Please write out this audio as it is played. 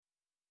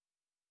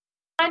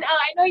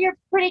I know you're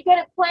pretty good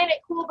at playing it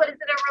cool, but is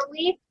it a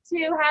relief to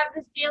have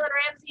this Jalen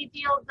Ramsey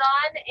deal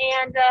done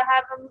and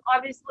have him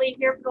obviously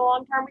here for the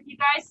long term with you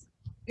guys?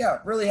 Yeah,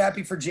 really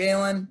happy for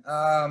Jalen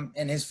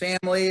and his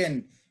family,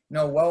 and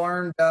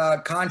well-earned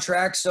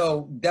contract.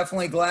 So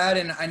definitely glad,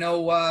 and I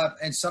know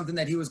it's something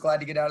that he was glad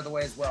to get out of the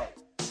way as well.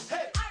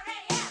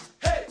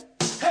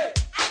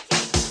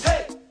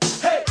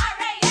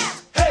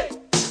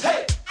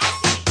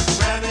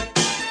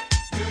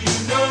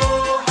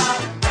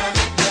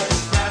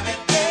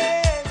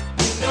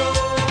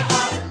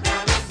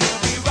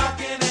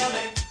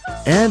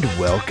 And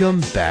welcome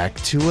back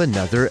to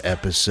another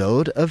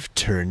episode of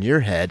Turn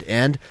Your Head.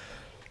 And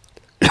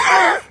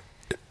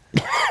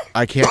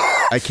I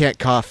can't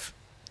cough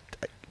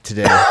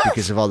today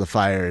because of all the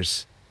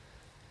fires.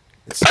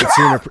 It's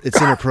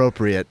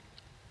inappropriate.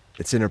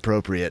 It's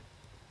inappropriate.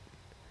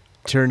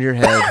 Turn your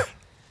head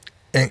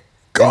and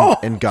go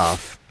and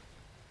golf.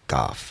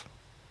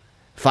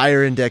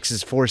 Fire index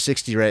is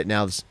 460 right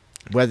now.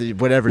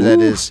 Whatever that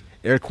is.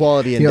 Air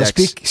quality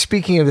index.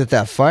 Speaking of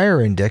that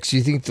fire index, do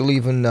you think they'll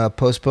even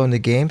postpone the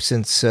game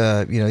since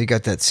you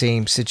got that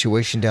same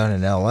situation down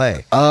in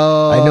L.A.?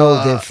 I know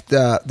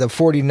the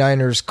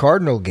 49ers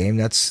Cardinal game.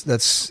 That's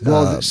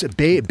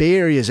Bay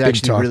Area is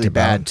actually really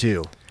bad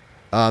too.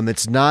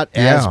 It's not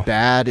as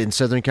bad in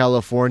Southern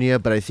California,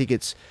 but I think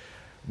it's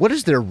what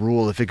is their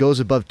rule if it goes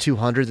above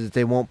 200 that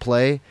they won't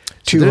play?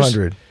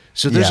 200.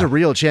 So there's a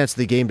real chance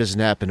the game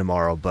doesn't happen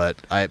tomorrow. But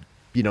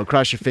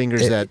cross your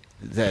fingers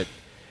that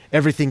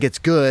everything gets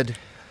good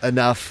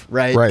enough,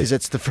 right? Because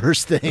that's the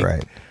first thing,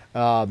 right?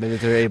 And that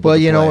they're able. Well,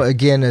 to play.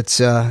 again, it's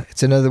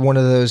another one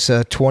of those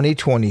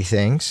 2020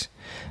 things.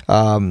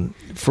 From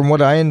what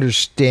I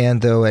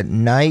understand, though, at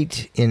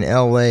night in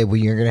LA,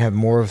 when you're going to have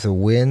more of the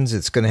winds,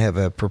 it's going to have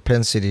a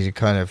propensity to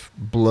kind of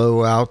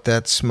blow out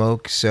that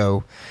smoke.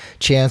 So,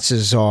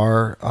 chances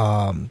are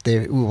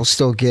we will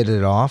still get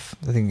it off.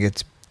 I think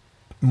it's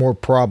more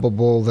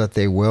probable that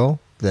they will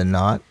than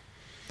not.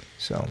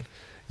 So.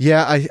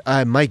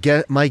 Yeah, my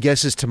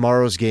guess is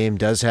tomorrow's game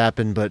does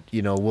happen, but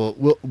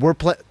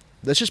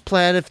let's just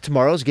plan if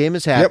tomorrow's game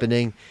is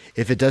happening. Yep.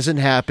 If it doesn't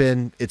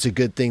happen, it's a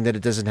good thing that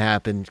it doesn't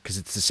happen because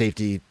it's a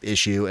safety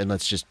issue, and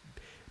let's just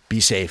be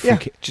safe. Yeah.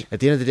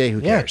 At the end of the day,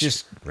 who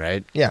cares?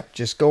 Right? Yeah,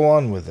 just go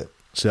on with it.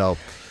 So,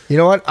 you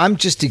know what? I'm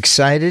just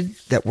excited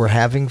that we're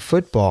having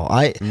football.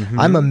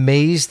 I'm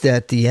amazed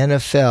that the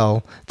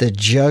NFL, the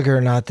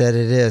juggernaut that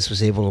it is,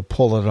 was able to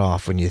pull it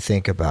off when you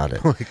think about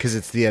it. Because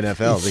it's the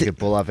NFL. They can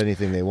pull off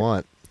anything they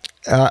want.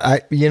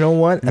 You know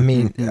what? I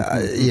mean,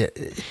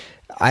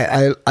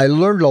 I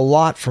learned a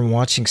lot from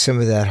watching some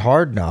of that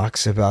Hard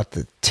Knocks about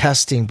the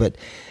testing,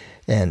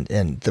 and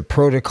the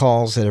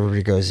protocols that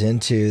everybody goes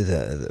into,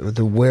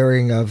 the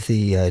wearing of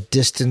the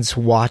distance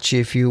watch,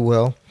 if you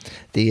will.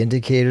 The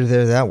indicator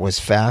there, that was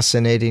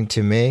fascinating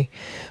to me.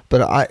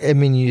 But I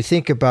mean, you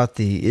think about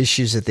the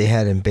issues that they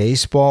had in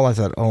baseball. I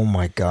thought, oh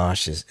my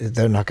gosh,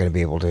 they're not going to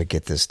be able to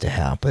get this to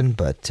happen.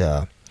 But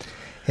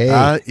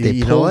hey,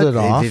 they pulled it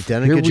off. They've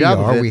done a good job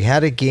of it. We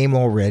had a game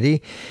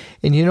already,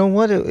 and you know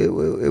what?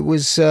 It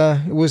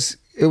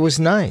was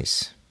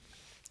nice.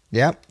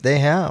 Yep, they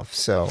have.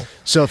 So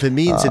if it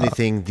means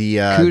anything, the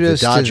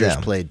Dodgers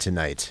played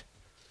tonight.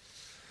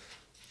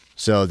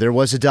 So there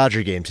was a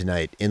Dodger game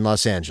tonight in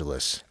Los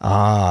Angeles.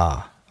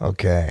 Ah,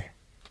 okay.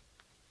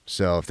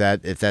 So if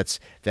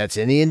that's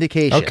any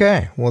indication.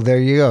 Okay, well there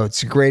you go.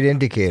 It's a great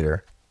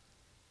indicator.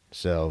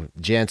 So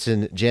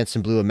Jansen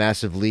blew a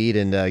massive lead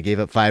and gave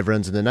up 5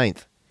 runs in the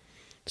 9th.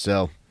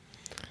 So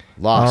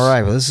lost. All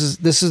right. Well, this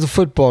is the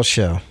football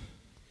show.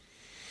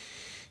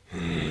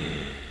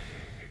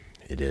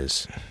 It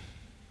is.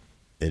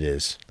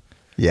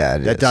 Yeah,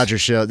 that Dodger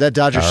show. That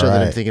Dodger show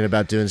that I'm thinking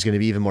about doing is going to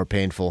be even more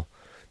painful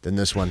than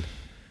this one.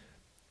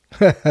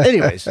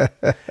 Anyways,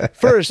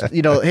 first,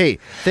 hey,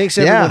 thanks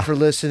everyone for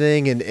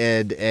listening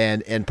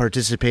and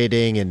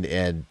participating,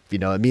 and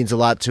it means a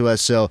lot to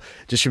us. So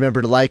just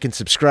remember to like and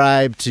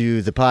subscribe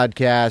to the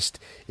podcast.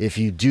 If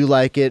you do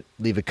like it,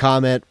 leave a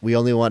comment. We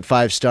only want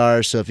 5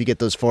 stars, so if you get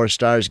those 4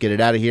 stars, get it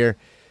out of here.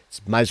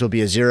 It might as well be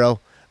a 0.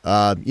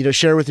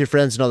 Share with your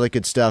friends and all that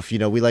good stuff. We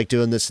like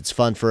doing this. It's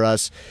fun for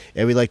us,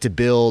 and we like to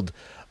build.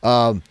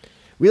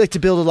 We like to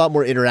build a lot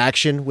more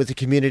interaction with the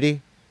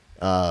community.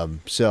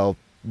 So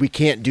we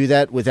can't do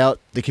that without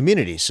the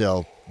community.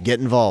 So get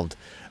involved.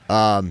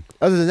 Other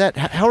than that,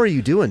 how are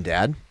you doing,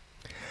 Dad?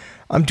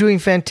 I'm doing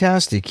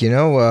fantastic.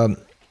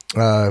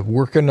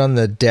 Working on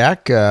the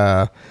deck,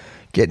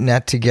 getting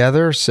that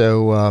together.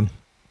 So,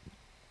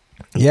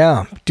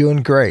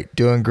 doing great.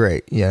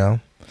 You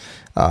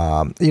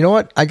know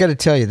what? I got to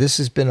tell you, this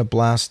has been a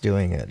blast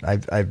doing it.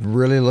 I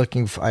really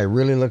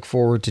look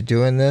forward to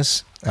doing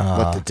this.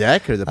 What, the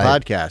deck or the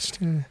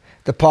podcast?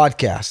 The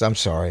podcast. I'm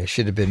sorry. I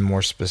should have been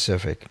more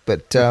specific.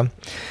 But I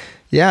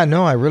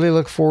really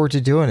look forward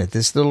to doing it.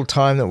 This little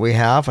time that we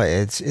have,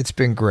 it's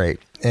been great.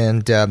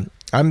 And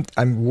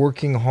I'm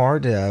working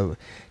hard to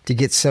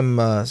get some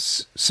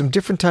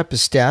different type of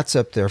stats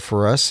up there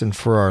for us and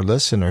for our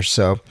listeners.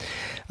 So,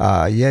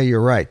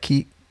 you're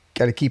right.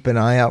 Got to keep an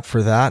eye out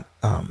for that.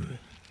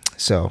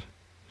 So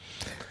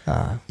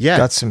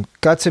got some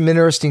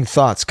interesting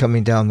thoughts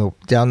coming down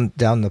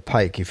the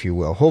pike, if you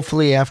will.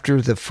 Hopefully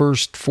after the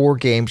first 4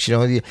 games,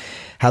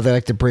 how they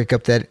like to break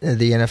up the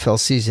NFL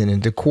season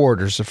into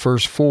quarters, the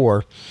first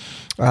 4.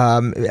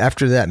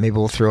 After that, maybe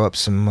we'll throw up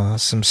some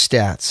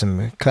stats,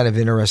 some kind of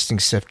interesting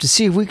stuff to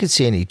see if we could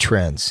see any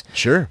trends.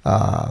 Sure.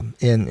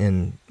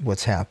 In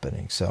what's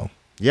happening. So.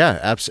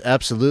 Yeah,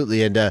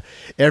 absolutely. And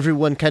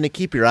everyone kind of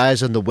keep your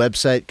eyes on the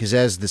website, because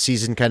as the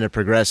season kind of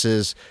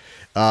progresses,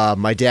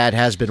 my dad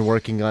has been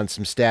working on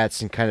some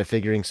stats and kind of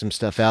figuring some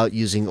stuff out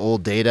using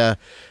old data.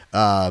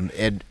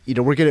 And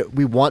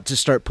we want to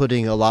start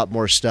putting a lot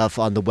more stuff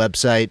on the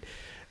website.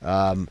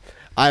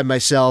 I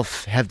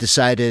myself have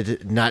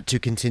decided not to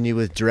continue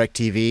with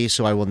DirecTV,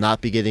 so I will not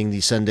be getting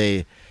the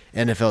Sunday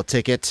NFL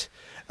ticket.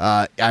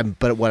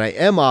 But what I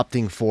am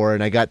opting for,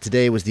 and I got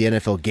today, was the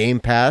NFL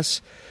Game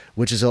Pass,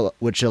 which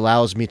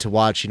allows me to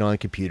watch, on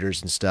computers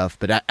and stuff.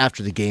 But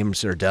after the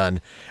games are done,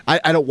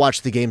 I don't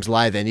watch the games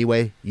live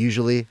anyway.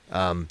 Usually,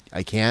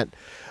 I can't.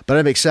 But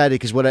I'm excited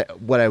because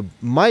what I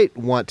might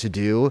want to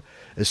do,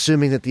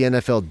 assuming that the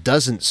NFL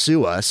doesn't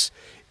sue us,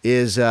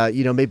 is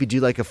maybe do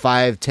like a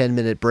 5-10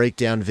 minute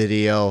breakdown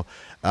video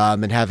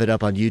and have it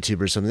up on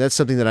YouTube or something. That's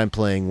something that I'm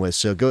playing with.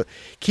 So go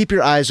keep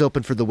your eyes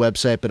open for the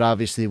website. But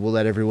obviously, we'll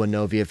let everyone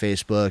know via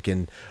Facebook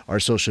and our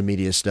social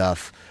media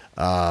stuff.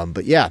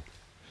 But yeah.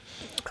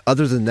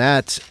 Other than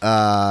that,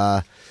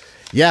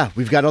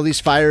 we've got all these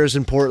fires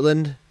in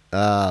Portland,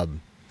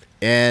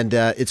 and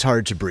it's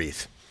hard to breathe.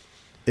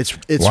 It's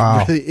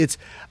wow. Really it's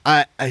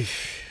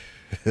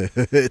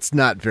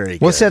not very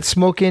good. What's that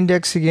smoke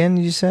index again?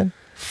 You said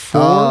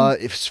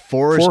it's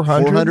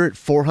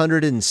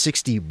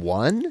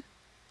 461.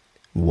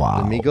 Wow.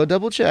 Let me go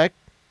double check.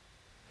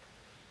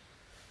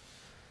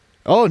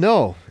 Oh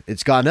no,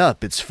 it's gone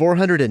up. It's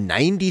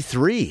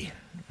 493.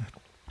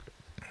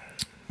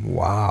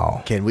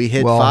 Wow. Can we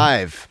hit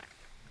 5?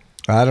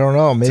 I don't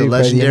know. Maybe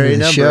by the end of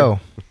the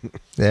show.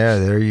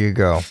 There you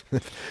go.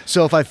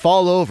 So if I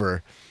fall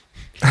over,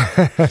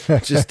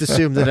 just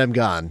assume that I'm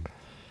gone.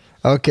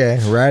 Okay,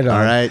 right on.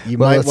 All right.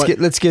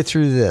 Let's get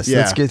through this. Yeah.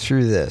 Let's get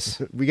through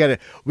this. We gotta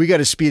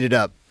speed it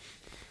up.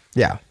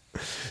 Yeah.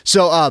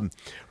 So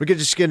we're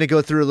just gonna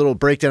go through a little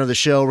breakdown of the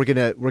show. We're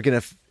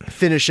gonna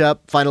finish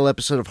up final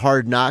episode of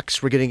Hard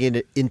Knocks. We're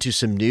getting into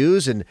some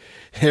news, and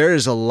there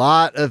is a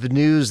lot of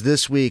news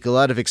this week. A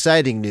lot of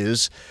exciting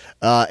news.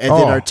 And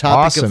then our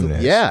topic awesome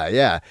news.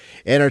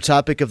 And our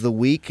topic of the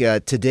week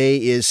today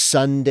is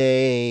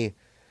Sunday,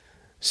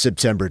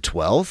 September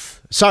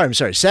 12th.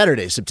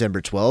 Saturday,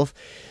 September 12th.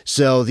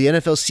 So the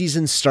NFL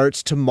season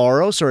starts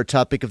tomorrow. So our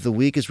topic of the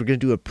week is we're going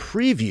to do a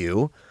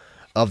preview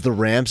of the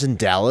Rams in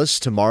Dallas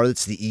tomorrow.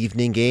 It's the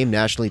evening game,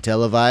 nationally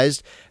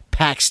televised,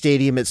 packed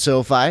stadium at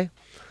SoFi.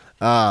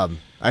 I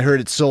heard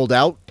it's sold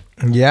out.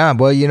 Yeah,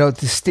 well,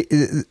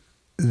 the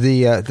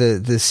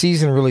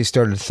season really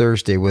started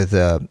Thursday with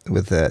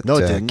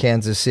that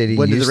Kansas City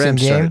Houston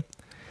game.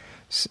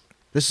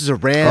 This is a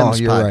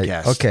Rams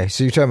podcast. Right. Okay,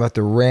 so you're talking about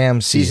the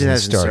Rams season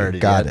hasn't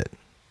started. Got yet. It.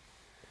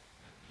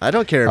 I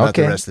don't care about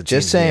the rest of the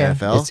teams just saying. in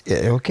the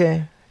NFL.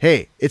 Okay.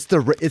 Hey, it's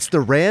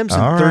the Rams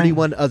and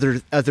 31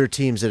 other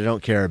teams that I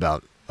don't care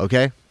about.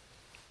 Okay,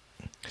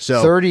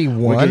 so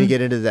 31. We're going to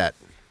get into that.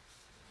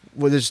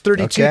 Well, there's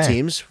 32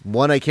 teams.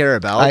 One I care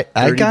about.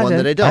 31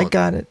 that I don't. I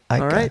got it.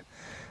 All right.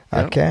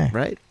 Okay.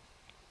 Right.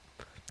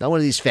 Not one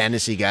of these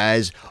fantasy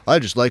guys. I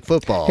just like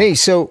football. Hey,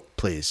 so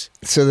please.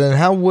 So then,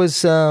 how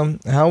was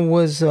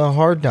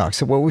Hard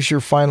Knocks? What was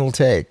your final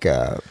take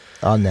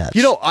on that?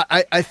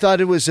 I thought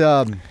it was.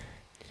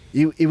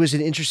 It was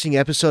an interesting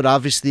episode.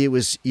 Obviously, it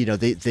was,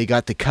 they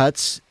got the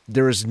cuts.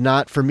 There was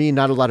not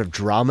a lot of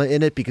drama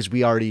in it because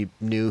we already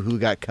knew who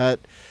got cut.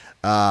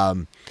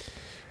 Couple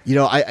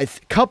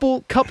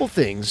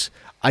things.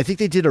 I think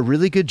they did a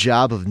really good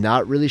job of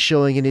not really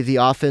showing any of the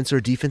offense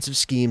or defensive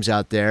schemes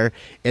out there.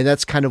 And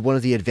that's kind of one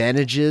of the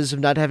advantages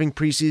of not having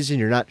preseason.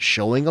 You're not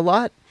showing a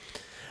lot.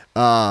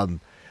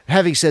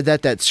 Having said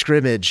that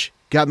scrimmage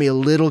got me a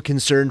little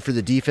concerned for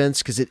the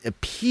defense because it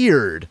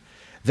appeared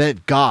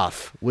that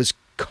Goff was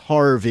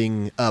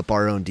carving up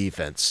our own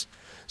defense.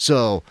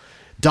 So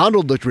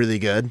Donald looked really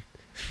good.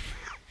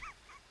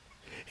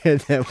 And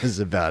that was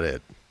about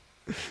it.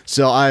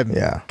 So I'm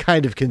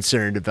kind of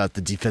concerned about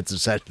the defensive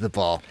side of the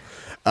ball.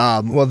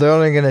 Well, they're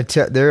only going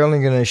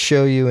to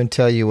show you and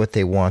tell you what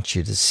they want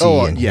you to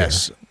see.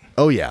 Yes. Hear.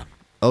 Oh yeah.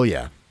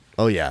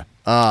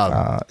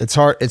 It's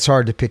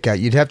hard to pick out.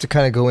 You'd have to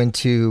kind of go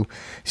into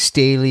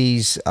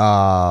Staley's,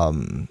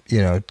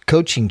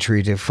 coaching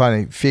tree to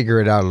figure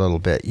it out a little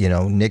bit.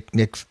 Nick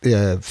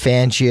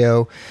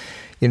Fangio.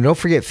 Don't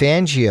forget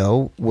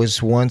Fangio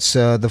was once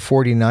the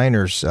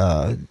 49ers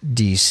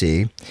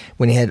DC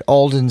when he had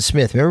Aldon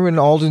Smith. Remember when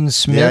Aldon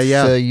Smith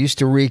used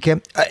to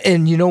recap?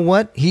 And you know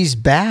what? He's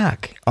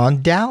back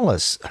on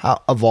Dallas,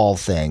 of all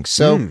things.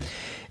 So.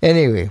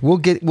 Anyway, we'll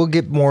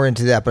get more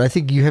into that, but I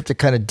think you have to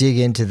kind of dig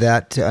into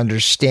that to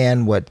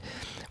understand what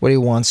what he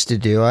wants to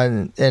do.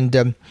 And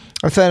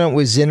I thought it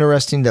was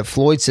interesting that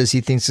Floyd says he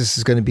thinks this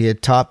is going to be a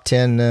top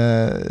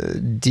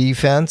 10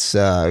 defense.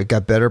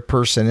 Got better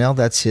personnel.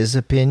 That's his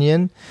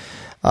opinion.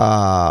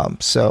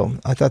 So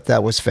I thought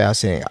that was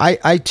fascinating.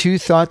 I too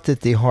thought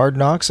that the Hard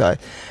Knocks, I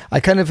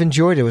kind of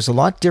enjoyed it. It was a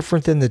lot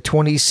different than the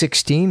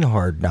 2016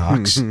 Hard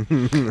Knocks.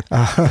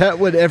 That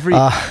would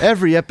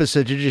every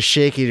episode you're just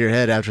shaking your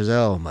head after.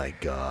 Oh my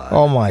god.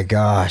 Oh my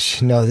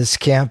gosh. No, this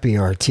can't be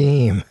our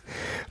team.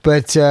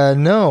 But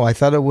no, I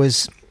thought it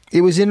was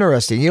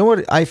interesting. You know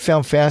what I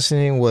found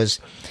fascinating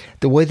was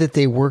the way that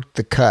they worked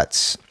the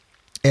cuts.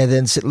 And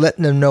then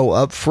letting them know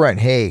up front,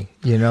 hey,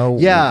 we're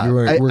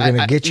going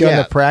to get you on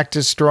the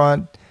practice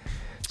strut.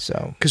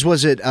 So, because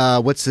was it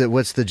what's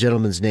the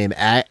gentleman's name?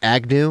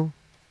 Agnew.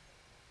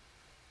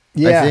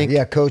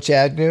 Yeah, Coach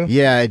Agnew.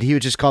 Yeah, and he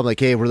would just call him like,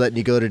 "Hey, we're letting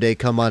you go today.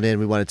 Come on in.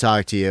 We want to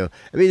talk to you."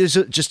 I mean, there's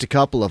just a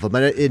couple of them.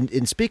 And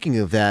in speaking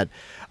of that,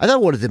 I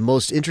thought one of the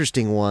most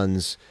interesting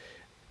ones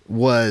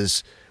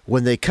was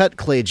when they cut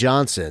Clay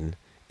Johnson,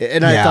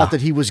 and I thought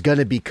that he was going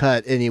to be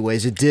cut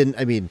anyways. It didn't.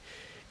 I mean.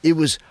 It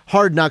was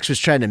Hard Knocks was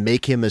trying to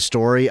make him a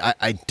story.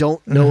 I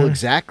don't know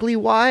exactly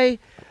why.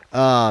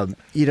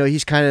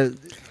 He's kind of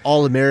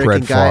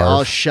all-American guy. Favre.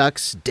 All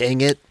shucks,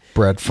 dang it.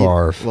 Brett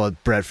Favre.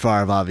 Brett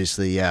Favre,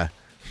 obviously, yeah.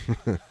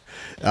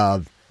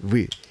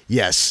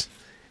 Yes,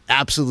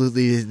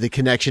 absolutely. The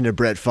connection to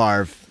Brett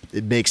Favre,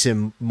 it makes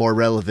him more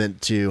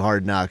relevant to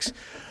Hard Knocks.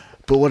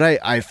 But what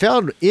I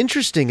found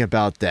interesting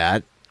about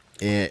that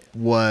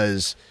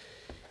was,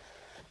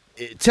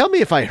 tell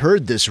me if I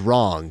heard this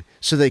wrong.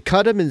 So they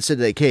cut him and said,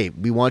 like, hey,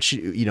 we want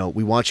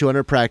you on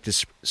our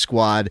practice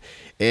squad.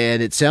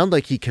 And it sounded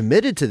like he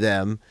committed to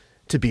them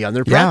to be on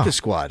their practice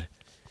squad.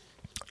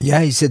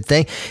 Yeah, he said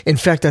in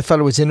fact, I thought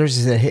it was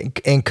interesting.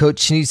 And Coach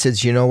Snead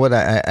says, you know what,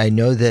 I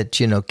know that,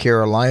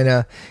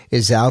 Carolina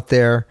is out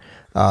there,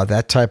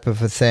 that type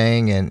of a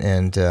thing.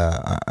 And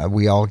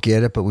we all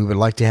get it, but we would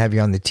like to have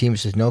you on the team. He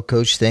says, no,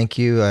 Coach, thank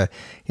you.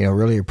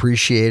 Really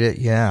appreciate it.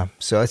 Yeah.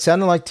 So it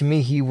sounded like to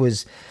me he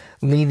was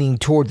leaning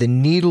toward, the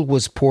needle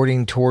was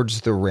pointing towards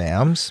the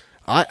Rams.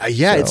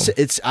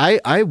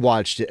 I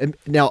watched it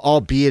now,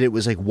 albeit it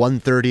was like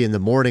 1:30 in the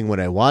morning when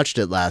I watched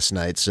it last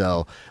night,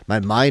 so my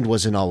mind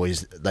wasn't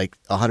always like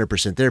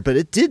 100% there, but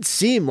it did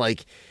seem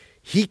like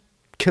he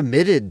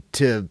committed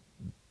to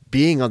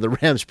being on the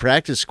Rams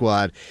practice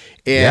squad.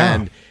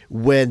 And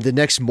when the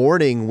next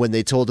morning when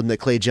they told him that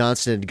Clay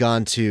Johnson had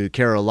gone to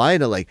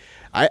Carolina, like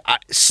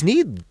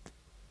Snead,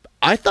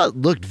 I thought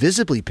looked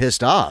visibly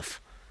pissed off.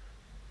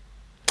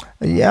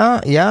 Yeah.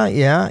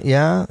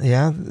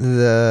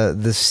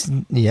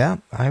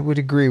 I would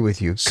agree with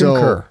you.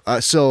 Concur.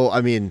 So I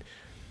mean,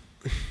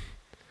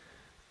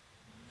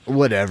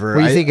 whatever.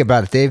 What do you think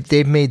about it?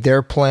 They've made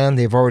their plan.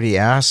 They've already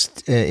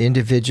asked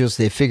individuals.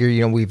 They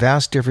figure, we've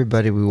asked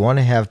everybody we want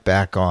to have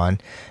back on.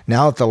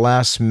 Now at the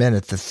last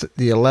minute, the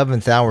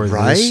 11th hour,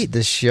 right?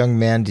 This young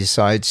man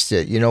decides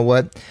to, you know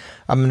what?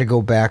 I'm going to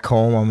go back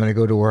home. I'm going to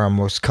go to where I'm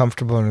most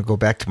comfortable. I'm going to go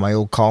back to my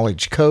old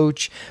college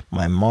coach.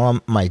 My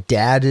mom, my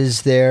dad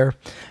is there.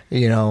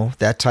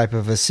 That type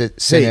of a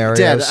scenario.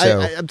 Hey, Dad,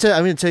 I'm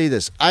going to tell you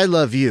this. I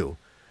love you,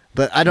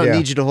 but I don't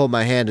need you to hold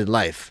my hand in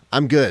life.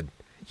 I'm good.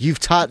 You've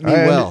taught me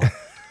well.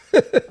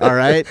 All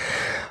right?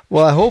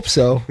 Well, I hope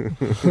so.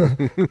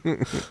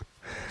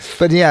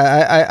 But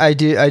yeah, I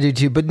do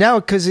too. But now,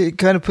 because it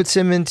kind of puts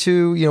him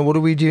into, what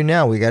do we do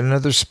now? We got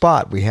another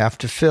spot we have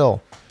to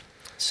fill.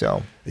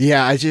 So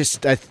yeah, I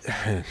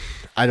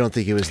don't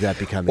think it was that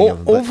becoming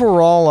of him.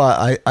 Overall,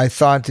 I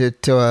thought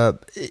that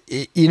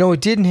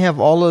it didn't have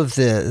all of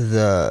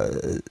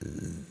the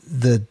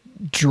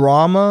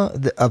drama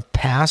of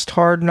past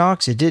Hard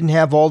Knocks. It didn't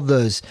have all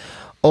those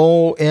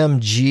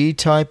OMG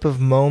type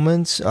of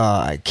moments.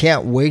 I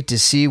can't wait to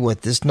see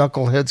what this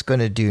knucklehead's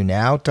going to do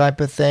now type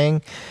of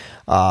thing.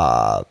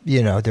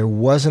 There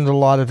wasn't a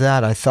lot of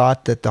that. I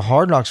thought that the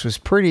Hard Knocks was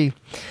pretty.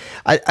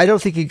 I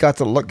don't think he got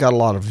a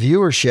lot of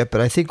viewership, but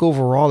I think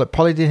overall it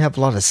probably didn't have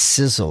a lot of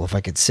sizzle, if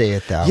I could say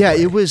it that way. Yeah,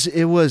 it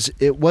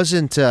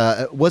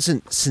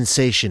wasn't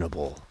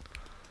sensational.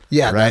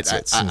 Yeah, right.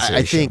 That's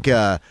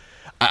it.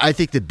 I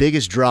think the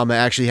biggest drama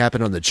actually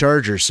happened on the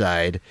Charger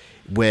side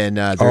when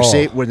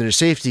their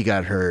safety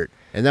got hurt,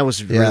 and that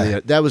was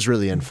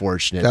really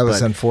unfortunate. That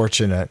was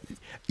unfortunate.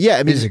 Yeah,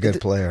 I mean, he's a good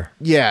player.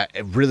 Yeah,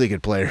 a really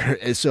good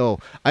player. So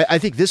I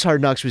think this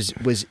Hard Knocks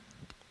was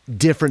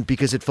different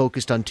because it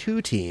focused on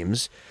two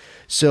teams.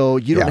 So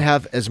you don't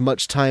have as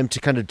much time to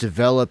kind of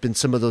develop in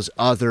some of those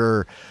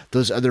other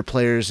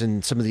players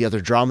and some of the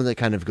other drama that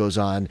kind of goes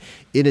on.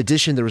 In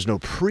addition, there was no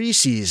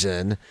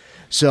preseason.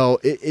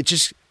 So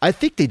I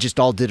think they just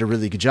all did a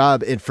really good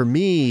job. And for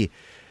me,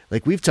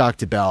 like we've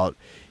talked about,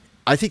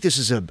 I think this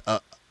is a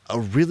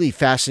really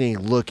fascinating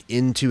look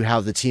into how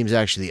the teams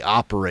actually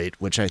operate,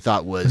 which I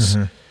thought was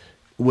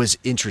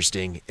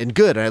interesting and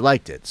good. I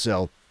liked it.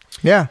 So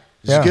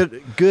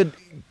good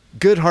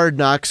Hard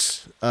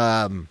Knocks.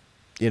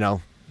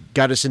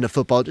 Got us into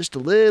football just a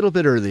little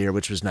bit earlier,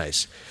 which was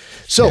nice.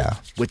 So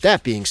with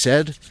that being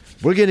said,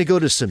 we're going to go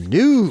to some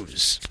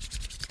news.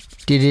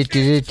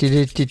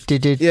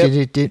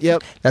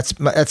 Yep.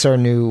 That's our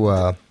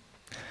new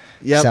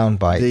sound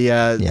bite.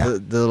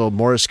 The little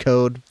Morse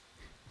code.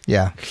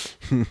 Yeah.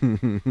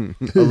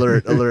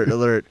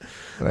 alert.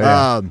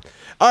 Yeah.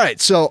 All right,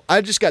 so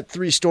I just got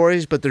 3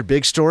 stories, but they're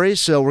big stories.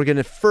 So we're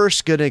gonna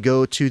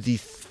go to the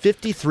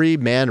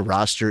 53-man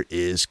roster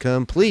is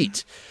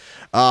complete.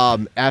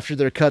 After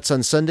their cuts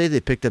on Sunday,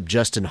 they picked up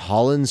Justin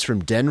Hollins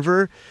from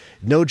Denver.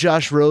 No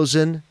Josh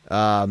Rosen,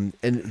 and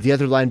the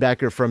other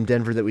linebacker from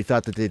Denver that we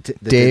thought that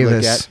they'd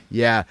look at.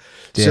 Yeah.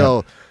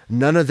 So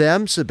none of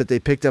them. But they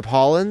picked up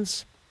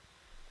Hollins,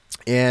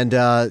 and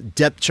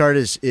depth chart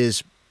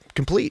is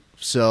complete.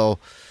 So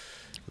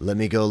let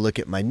me go look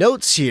at my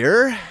notes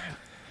here.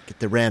 Get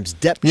the Rams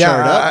depth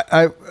chart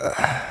up.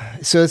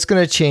 So it's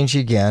going to change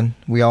again.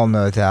 We all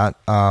know that.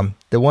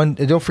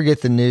 Don't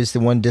forget the news. The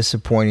one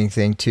disappointing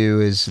thing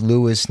too is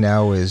Lewis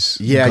now is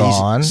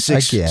gone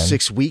again.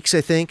 6 weeks,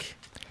 I think.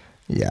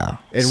 Yeah.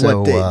 And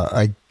so,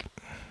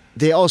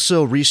 they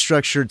also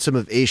restructured some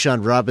of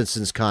Ashawn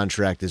Robinson's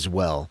contract as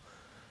well.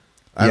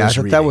 I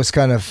thought that was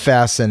kind of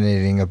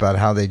fascinating about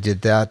how they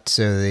did that,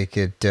 so they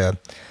could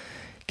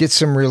get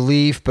some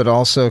relief, but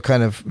also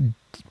kind of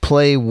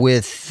play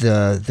with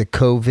the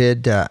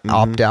COVID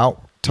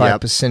opt-out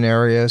type of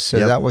scenario.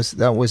 So that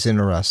was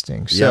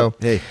interesting. So,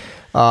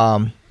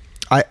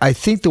 I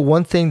think the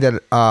one thing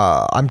that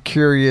I'm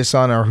curious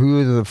on are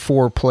who are the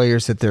 4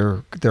 players that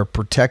they're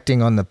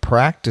protecting on the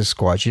practice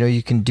squad.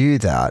 You can do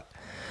that.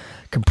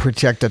 Can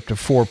protect up to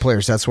 4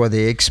 players. That's why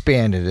they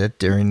expanded it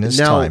during this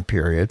time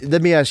period.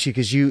 Let me ask you,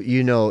 because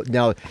you know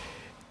now,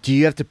 do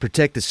you have to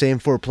protect the same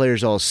 4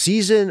 players all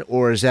season,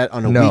 or is that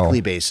on a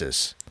weekly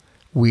basis?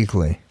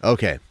 Weekly.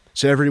 Okay,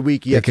 so every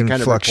week you have to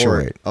kind of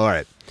fluctuate. Report. All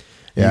right,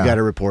 you got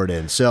to report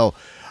in. So,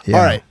 all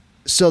right.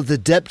 So the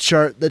depth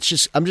chart.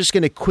 I'm just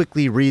going to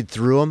quickly read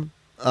through them.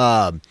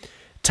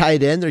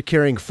 Tight end, they're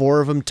carrying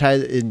 4 of them.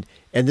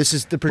 And this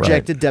is the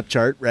projected depth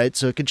chart, right?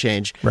 So it could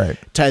change. Right.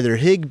 Tyler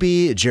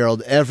Higbee,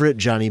 Gerald Everett,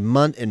 Johnny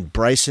Munt, and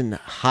Bryson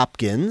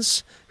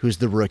Hopkins, who's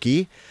the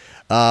rookie.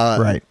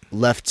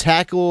 Left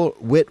tackle,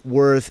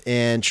 Whitworth,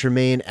 and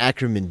Tremaine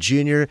Ackerman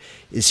Jr.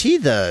 Is he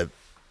the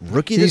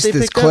rookie that they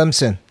picked up?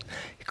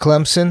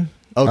 Clemson.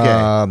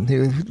 Okay. He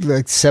was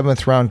like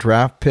 7th round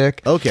draft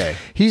pick. Okay.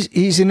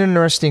 He's an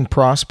interesting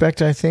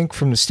prospect, I think,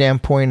 from the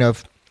standpoint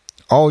of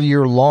all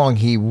year long,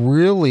 he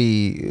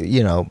really,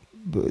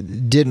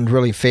 didn't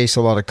really face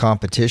a lot of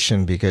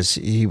competition because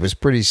he was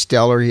pretty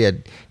stellar. He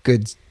had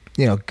good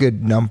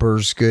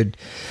numbers, good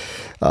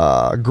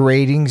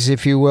gradings,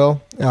 if you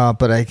will.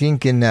 But I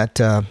think in that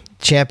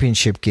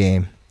championship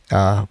game,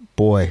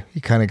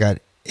 he kind of got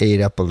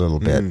ate up a little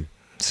bit.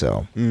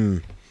 So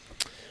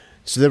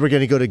then we're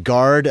going to go to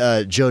guard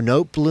Joe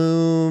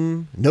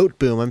Noteboom,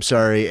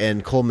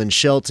 and Coleman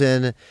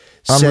Shelton.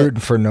 I'm rooting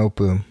for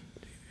Noteboom.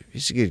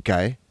 He's a good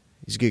guy.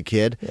 He's a good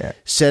kid. Yeah.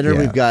 Center,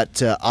 we've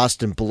got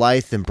Austin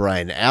Blythe and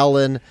Brian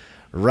Allen.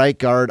 Right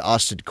guard,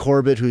 Austin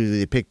Corbett, who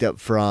they picked up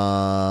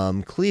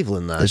from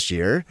Cleveland last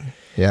year.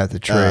 Yeah, the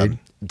trade.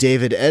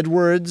 David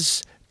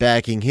Edwards,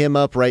 backing him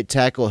up. Right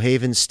tackle,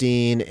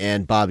 Havenstein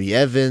and Bobby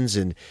Evans.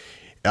 And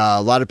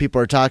a lot of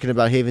people are talking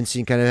about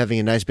Havenstein kind of having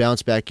a nice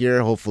bounce back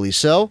year. Hopefully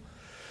so.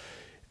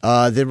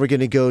 Then we're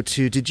going to go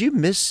to. Did you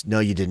miss? No,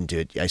 you didn't do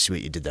it. I see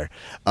what you did there.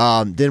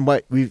 Then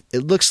it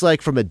looks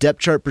like from a depth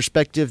chart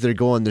perspective,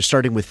 they're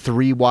starting with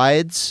 3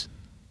 wides.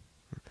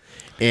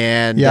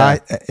 And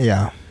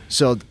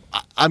So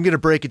I'm going to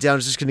break it down. I'm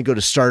just going to go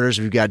to starters.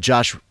 We've got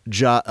Josh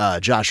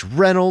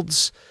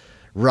Reynolds,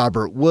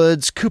 Robert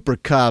Woods, Cooper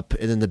Kupp,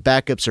 and then the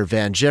backups are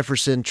Van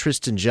Jefferson,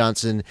 Tristan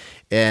Johnson,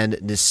 and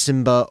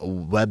Nisimba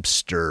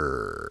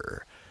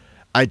Webster.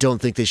 I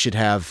don't think they should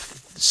have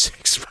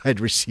 6 wide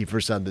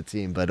receivers on the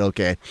team, but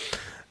okay.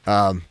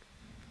 All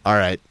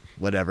right,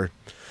 whatever.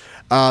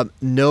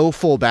 No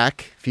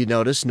fullback, if you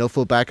notice. No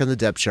fullback on the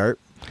depth chart.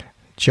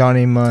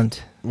 Johnny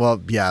Munt.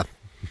 Well, yeah.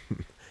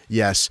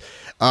 Yes.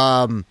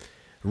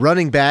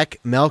 Running back,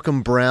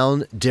 Malcolm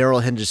Brown,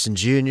 Darrell Henderson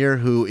Jr.,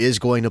 who is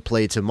going to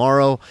play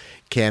tomorrow,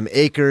 Cam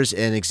Akers,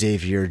 and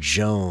Xavier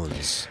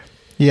Jones.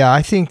 Yeah,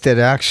 I think that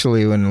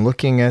actually when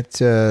looking at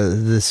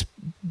this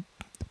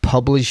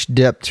published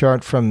depth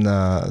chart from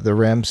the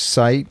Rams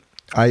site,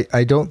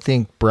 I don't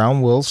think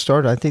Brown will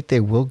start. I think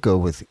they will go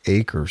with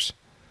Akers.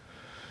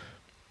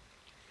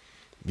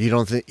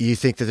 You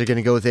think that they're going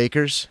to go with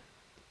Akers?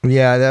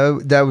 Yeah,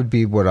 that would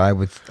be what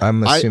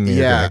I'm assuming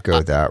they're going to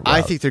go that route.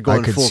 I think they're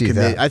going full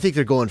committee. I think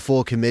they're going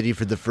full committee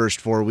for the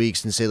first 4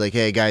 weeks and say like,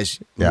 "Hey guys,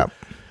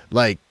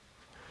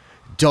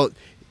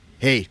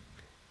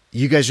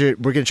 you guys we're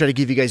going to try to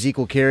give you guys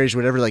equal carries,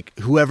 whatever. Like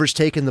whoever's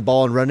taking the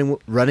ball and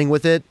running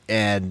with it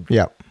and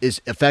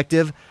is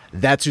effective,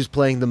 that's who's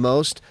playing the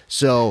most."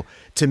 So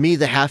to me,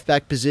 the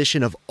halfback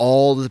position of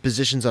all the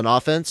positions on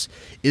offense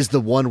is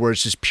the one where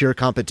it's just pure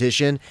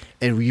competition,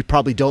 and you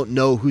probably don't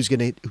know who's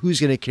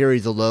gonna carry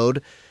the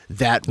load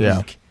that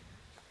week.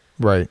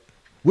 Right.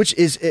 Which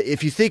is,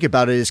 if you think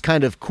about it, is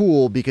kind of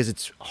cool because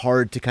it's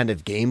hard to kind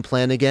of game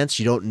plan against.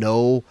 You don't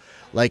know,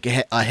 like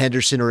a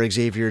Henderson or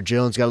Xavier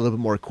Jones got a little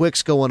bit more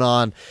quicks going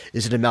on.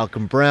 Is it a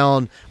Malcolm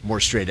Brown, more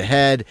straight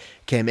ahead?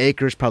 Cam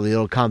Akers, probably a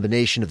little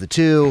combination of the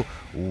two.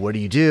 What do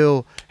you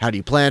do? How do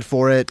you plan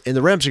for it? And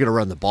the Rams are going to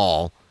run the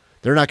ball.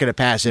 They're not going to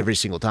pass every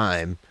single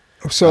time.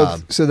 So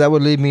that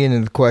would lead me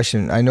into the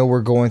question. I know we're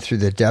going through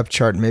the depth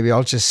chart. Maybe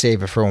I'll just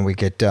save it for when we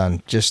get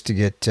done, just to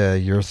get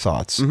your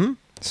thoughts. Mm-hmm.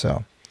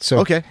 So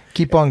okay,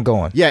 keep on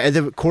going. Yeah, and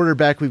the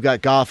quarterback, we've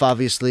got Goff,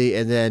 obviously,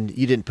 and then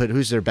you didn't put,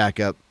 who's their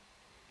backup?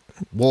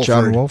 Wolford,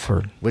 John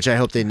Wolford. Which I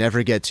hope they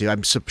never get to.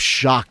 I'm so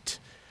shocked.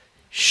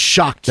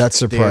 That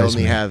surprised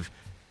me.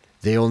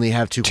 They only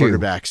have two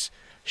quarterbacks.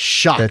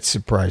 Shocked. That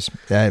surprised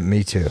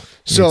me too.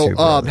 So,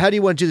 how do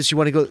you want to do this? You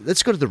want to go?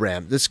 Let's go to the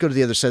Ram. Let's go to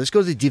the other side. Let's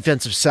go to the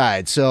defensive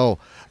side. So,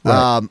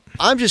 right.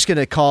 I'm just going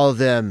to call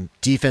them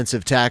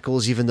defensive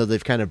tackles, even though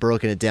they've kind of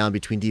broken it down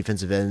between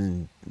defensive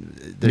end.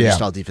 They're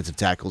just all defensive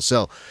tackles.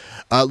 So,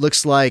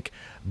 looks like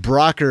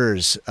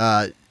Brockers,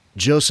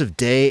 Joseph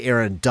Day,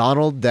 Aaron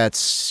Donald.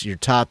 That's your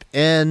top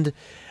end,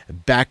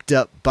 backed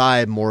up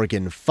by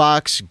Morgan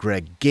Fox,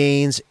 Greg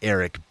Gaines,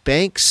 Eric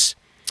Banks.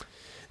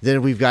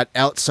 Then we've got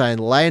outside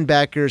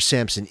linebackers,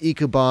 Samson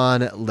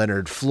Ikuban,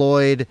 Leonard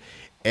Floyd,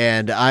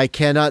 and I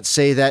cannot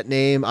say that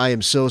name. I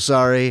am so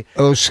sorry.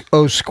 O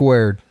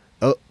squared.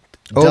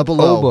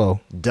 Double O.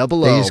 Obo.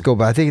 Double O. They just go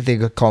by. I think they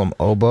call him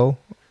Obo.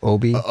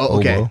 Obi.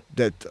 Okay.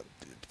 Obo.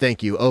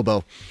 Thank you,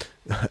 Obo.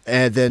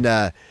 And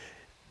then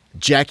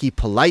Jackie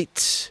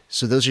Polite.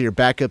 So those are your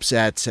backups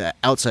at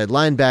outside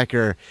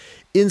linebacker,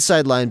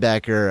 inside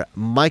linebacker,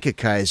 Micah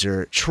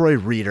Kaiser, Troy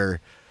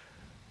Reeder.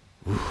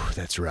 Ooh,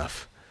 that's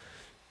rough.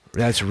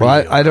 That's really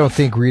well, I don't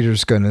think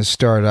Reeder's going to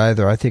start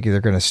either. I think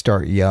they're going to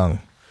start young.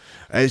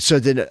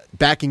 So then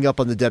backing up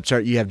on the depth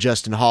chart, you have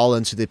Justin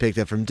Hollins, who they picked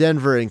up from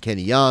Denver, and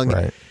Kenny Young.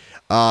 Right.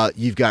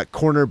 You've got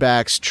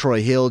cornerbacks,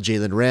 Troy Hill,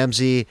 Jalen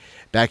Ramsey.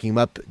 Backing him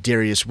up,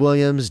 Darius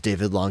Williams,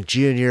 David Long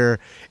Jr.,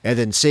 and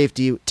then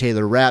safety,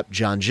 Taylor Rapp,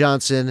 John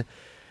Johnson.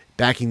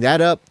 Backing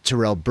that up,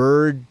 Terrell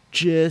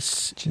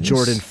Burgess,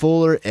 Jordan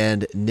Fuller,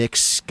 and Nick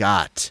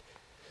Scott.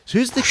 So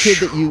who's the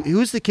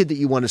kid that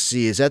you want to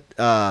see? Is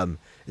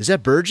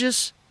that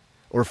Burgess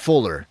or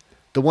Fuller?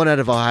 The one out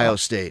of Ohio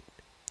State?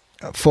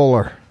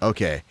 Fuller.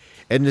 Okay.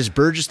 And is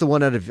Burgess the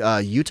one out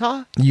of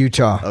Utah?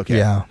 Utah. Okay.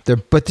 Yeah.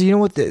 But you know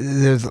what?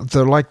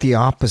 They're like the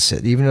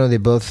opposite. Even though they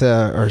both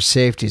are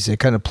safeties, they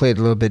kind of played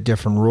a little bit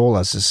different role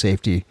as a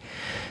safety.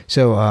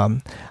 So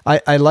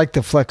I like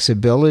the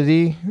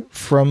flexibility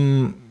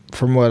from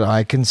what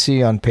I can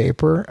see on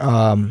paper.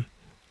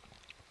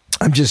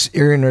 I'm just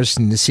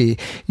interested to see.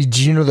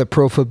 Do you know that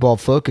Pro Football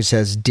Focus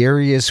has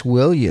Darius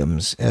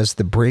Williams as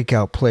the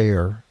breakout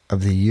player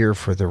of the year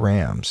for the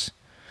Rams?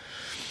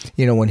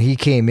 You know, when he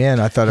came in,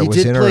 I thought it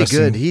was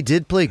interesting. He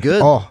did play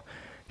good. Oh,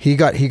 he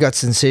got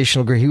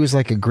sensational grade. He was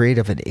like a grade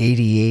of an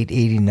 88,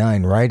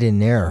 89, right in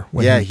there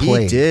when he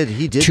played.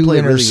 He did 2 play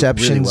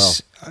interceptions. Really well.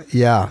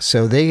 Yeah,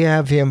 so they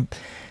have him.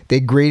 They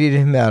graded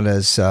him out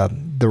as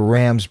the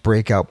Rams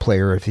breakout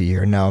player of the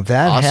year. Now, if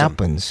that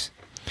happens,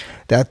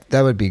 that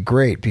would be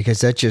great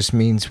because that just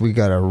means we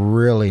got a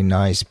really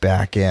nice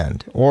back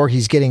end. Or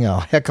he's getting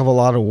a heck of a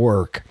lot of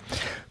work.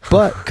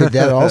 But could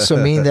that also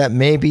mean that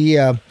maybe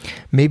our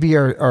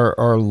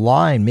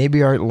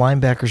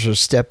linebackers are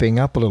stepping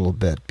up a little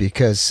bit?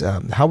 Because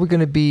how are we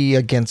going to be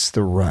against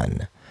the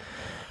run?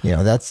 You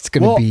know, that's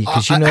going to be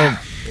because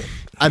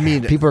I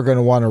mean, people are going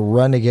to want to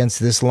run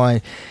against this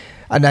line.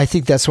 And I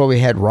think that's why we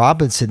had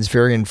Robinson. It's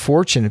very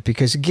unfortunate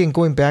because, again,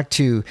 going back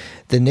to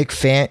the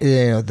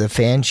the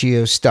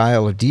Fangio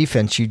style of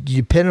defense, you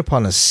depend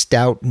upon a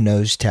stout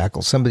nose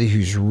tackle, somebody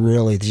who's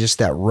really just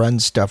that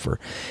run stuffer.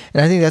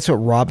 And I think that's what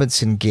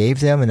Robinson gave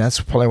them, and that's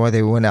probably why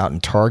they went out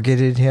and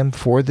targeted him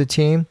for the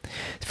team.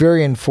 It's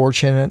very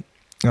unfortunate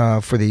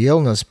for the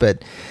illness,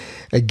 but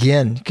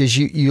again, because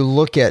you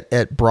look at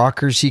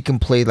Brockers, he can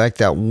play like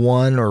that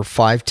 1 or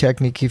 5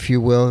 technique, if you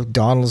will.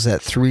 Donald's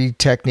that 3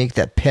 technique,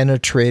 that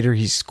penetrator.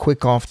 He's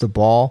quick off the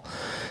ball.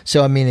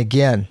 So, I mean,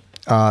 again,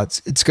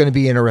 it's going to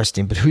be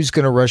interesting. But who's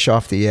going to rush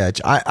off the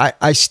edge?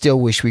 I still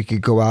wish we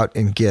could go out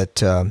and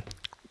get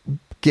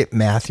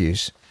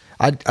Matthews.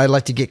 I'd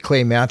like to get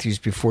Clay Matthews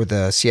before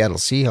the Seattle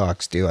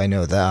Seahawks do. I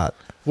know that.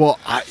 Well,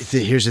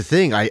 here's the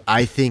thing.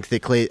 I think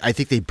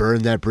they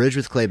burned that bridge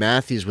with Clay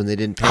Matthews when they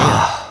didn't pay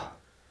him.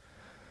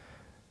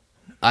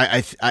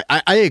 I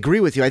agree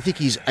with you. I think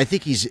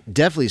he's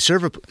definitely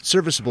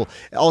serviceable.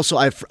 Also,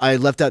 I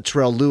left out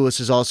Terrell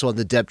Lewis is also on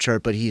the depth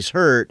chart, but he's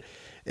hurt.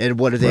 And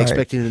what are they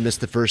expecting him to miss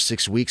the first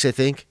 6 weeks? I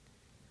think.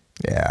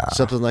 Yeah,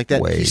 something like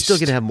that. Waste. He's still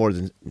gonna have more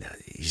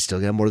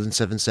than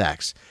 7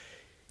 sacks.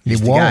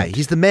 He's the guy.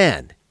 He's the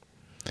man.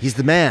 He's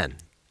the man.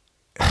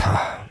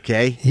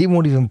 Okay. He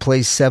won't even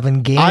play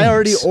 7 games. I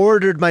already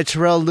ordered my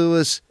Terrell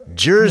Lewis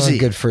jersey. Well,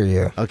 good for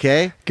you.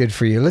 Okay. Good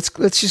for you. Let's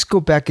just go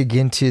back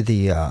again to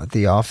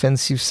the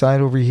offensive side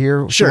over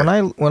here. Sure.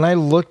 So when I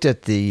looked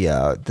at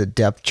the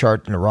depth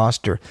chart and the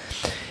roster,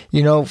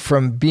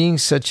 from being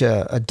such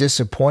a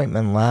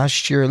disappointment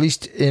last year, at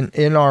least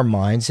in our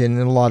minds and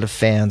in a lot of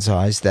fans'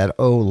 eyes, that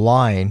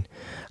O-line.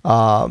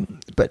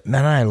 But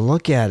man, I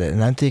look at it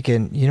and I'm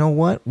thinking, you know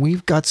what?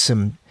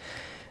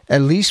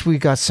 At least we've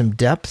got some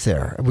depth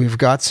there. We've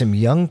got some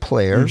young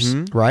players,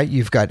 right?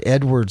 You've got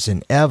Edwards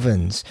and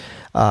Evans.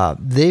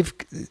 They've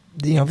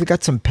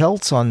got some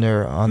pelts on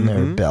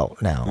their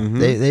belt now.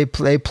 They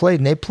played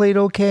and they played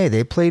okay.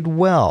 They played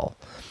well.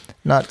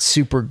 Not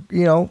super,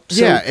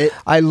 So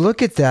I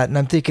look at that and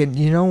I'm thinking,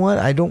 you know what?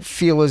 I don't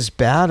feel as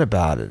bad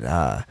about it.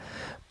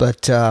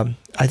 But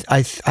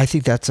I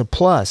think that's a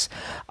plus.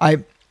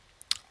 I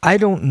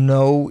don't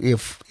know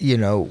if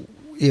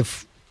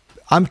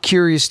I'm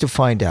curious to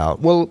find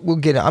out. Well,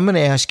 I'm going to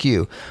ask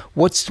you,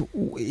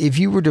 if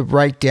you were to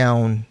write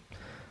down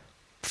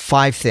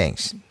 5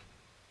 things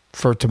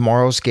for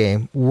tomorrow's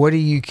game, what are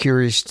you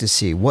curious to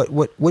see?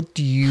 What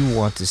do you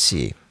want to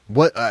see?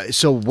 What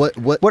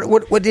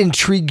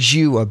intrigues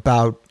you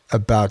about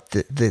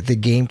the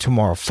game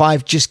tomorrow?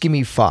 5. Just give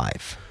me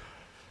 5.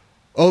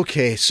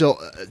 Okay, so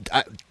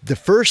the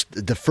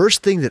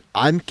first thing that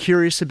I'm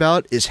curious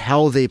about is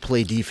how they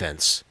play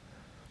defense.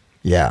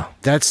 Yeah,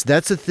 that's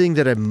the thing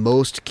that I'm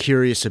most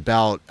curious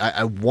about.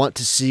 I want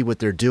to see what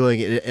they're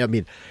doing. I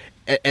mean,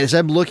 as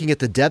I'm looking at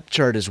the depth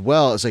chart as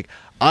well, it's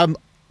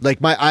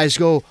like my eyes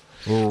go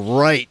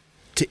right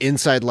to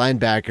inside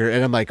linebacker,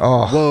 and I'm like,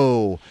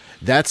 whoa,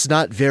 that's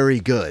not very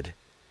good.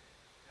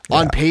 Yeah.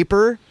 On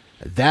paper,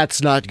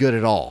 that's not good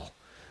at all.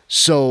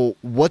 So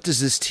what does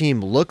this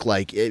team look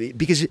like?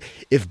 Because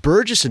if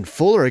Burgess and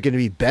Fuller are going to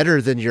be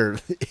better than your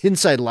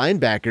inside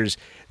linebackers,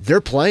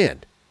 they're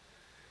playing.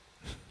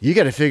 You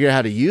got to figure out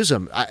how to use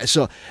them.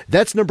 So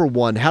that's number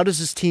 1. How does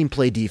this team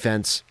play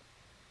defense?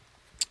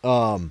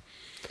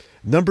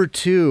 Number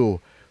 2,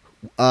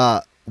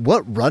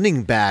 what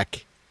running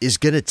back is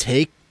going to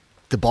take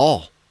the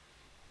ball?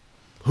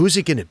 Who's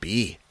it going to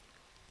be?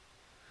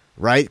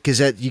 Right? Because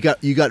you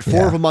got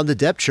 4 of them on the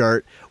depth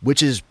chart,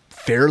 which is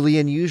fairly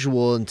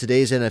unusual in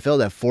today's NFL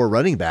to have 4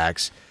 running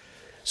backs.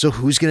 So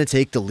who's going to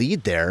take the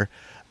lead there?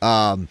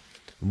 The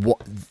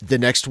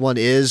next one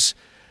is,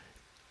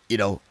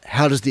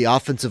 how does the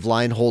offensive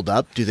line hold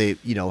up? Do they,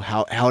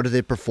 how do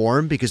they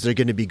perform? Because they're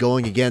going to be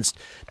going against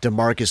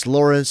DeMarcus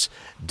Lawrence,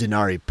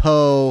 Denari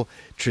Poe,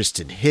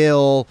 Tristan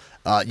Hill.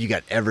 You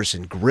got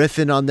Everson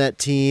Griffin on that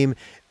team,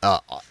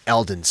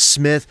 Eldon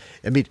Smith.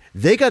 I mean,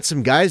 they got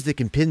some guys that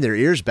can pin their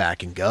ears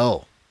back and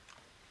go.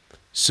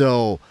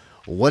 So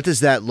what does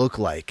that look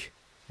like,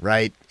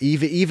 right?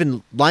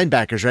 Even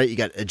linebackers, right? You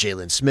got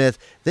Jalen Smith.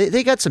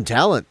 They got some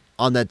talent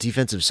on that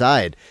defensive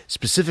side,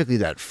 specifically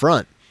that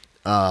front.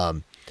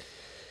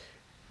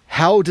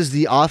 How does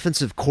the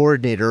offensive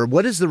coordinator,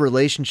 what is the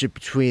relationship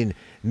between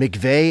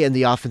McVay and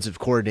the offensive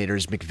coordinator?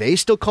 Is McVay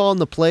still calling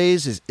the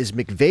plays? Is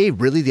McVay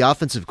really the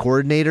offensive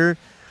coordinator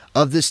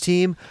of this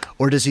team?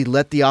 Or does he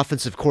let the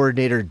offensive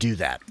coordinator do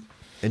that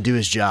and do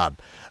his job?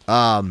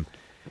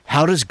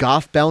 How does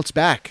Goff bounce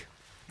back?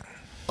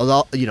 We've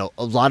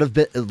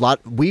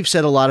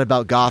said a lot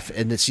about Goff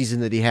in the season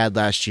that he had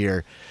last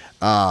year.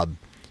 And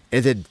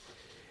then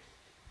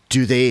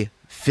do they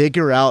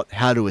figure out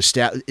how to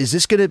establish? Is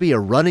this going to be a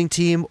running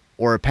team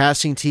or a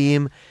passing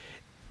team?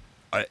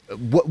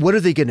 What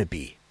are they going to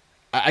be?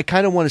 I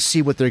kind of want to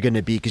see what they're going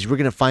to be because we're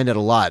going to find out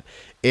a lot.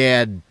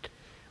 And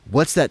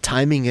what's that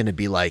timing going to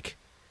be like?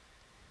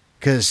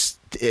 Because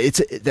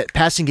that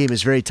passing game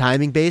is very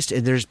timing based,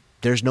 and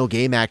there's no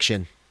game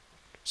action.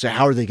 So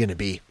how are they going to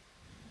be?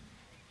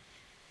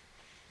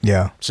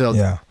 Yeah. So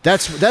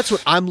that's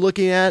what I'm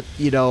looking at.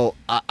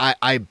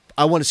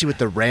 I want to see what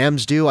the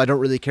Rams do. I don't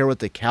really care what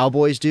the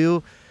Cowboys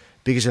do,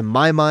 because in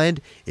my mind,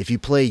 if you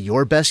play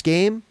your best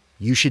game,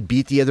 you should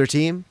beat the other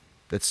team.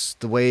 That's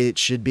the way it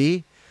should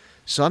be.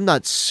 So I'm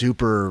not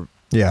super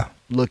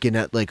looking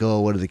at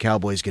what are the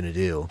Cowboys going to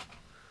do?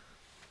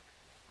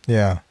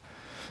 Yeah.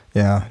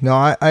 Yeah. No,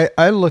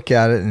 I look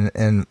at it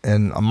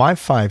and my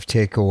 5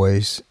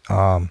 takeaways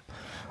are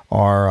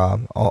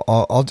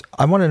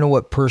I want to know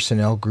what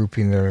personnel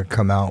grouping they're going to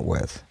come out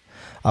with.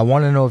 I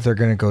want to know if they're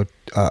going to go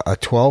a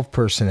 12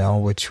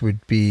 personnel, which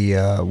would be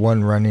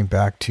 1 running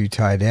back, 2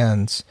 tight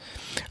ends.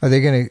 Are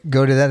they going to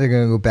go to that? They're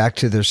going to go back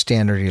to their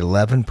standard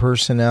 11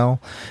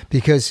 personnel?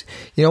 Because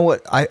you know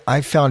what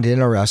I found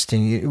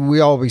interesting? We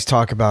always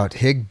talk about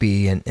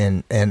Higbee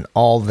and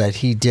all that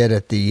he did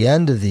at the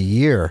end of the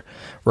year,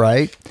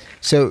 right?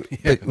 So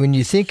but when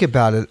you think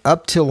about it,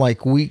 up till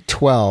week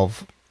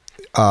 12,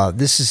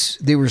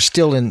 they were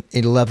still in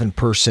 11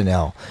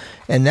 personnel,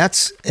 and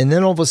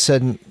then all of a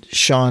sudden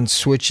Sean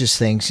switches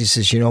things. He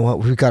says, you know what,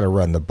 we've got to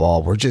run the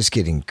ball. We're just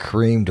getting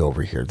creamed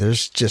over here.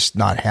 There's just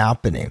not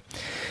happening.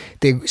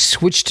 They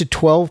switched to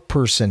 12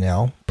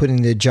 personnel,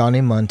 putting the Johnny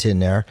Munt in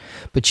there.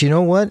 But you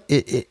know what?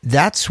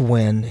 That's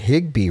when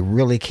Higbee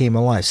really came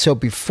alive. So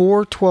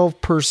before 12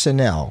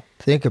 personnel,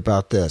 think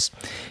about this.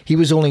 He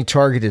was only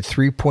targeted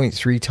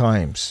 3.3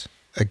 times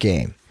a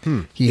game.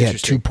 He had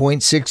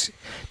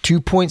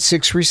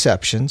 2.6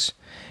 receptions,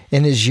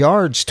 and his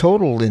yards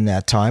total in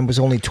that time was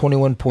only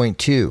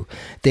 21.2.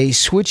 They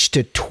switched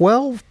to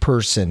 12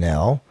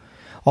 personnel.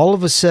 All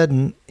of a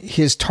sudden,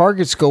 his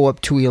targets go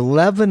up to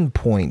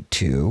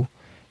 11.2.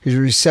 His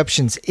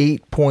receptions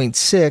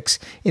 8.6,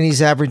 and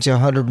he's averaging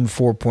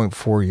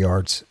 104.4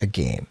 yards a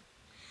game.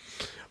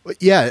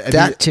 Yeah,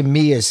 that to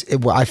me is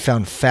what I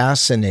found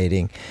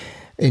fascinating,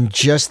 in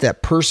just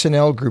that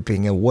personnel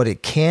grouping and what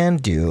it can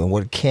do and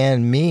what it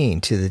can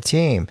mean to the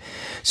team.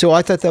 So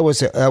I thought that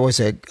was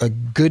a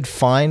good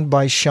find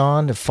by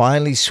Sean, to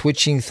finally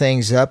switching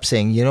things up,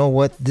 saying, you know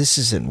what, this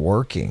isn't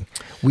working.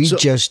 We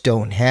just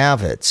don't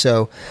have it.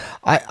 So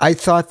I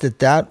thought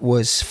that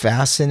was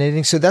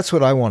fascinating. So that's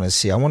what I want to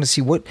see. I want to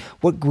see what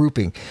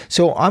grouping.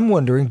 So I'm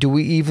wondering, do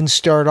we even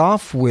start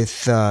off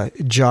with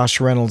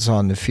Josh Reynolds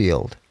on the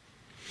field?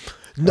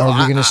 No, are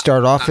we going to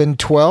start off in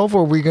 12,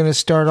 or are we going to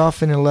start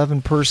off in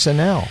 11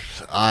 personnel?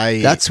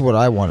 That's what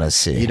I want to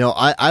see. You know,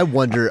 I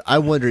wonder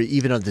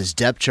even on this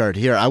depth chart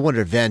here, I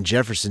wonder if Van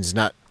Jefferson's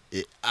not.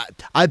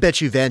 I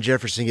bet you Van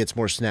Jefferson gets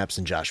more snaps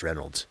than Josh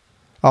Reynolds.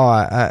 Oh,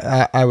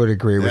 I would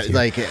agree with you.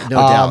 Like, no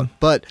doubt.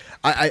 But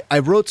I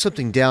wrote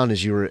something down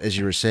as you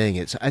were saying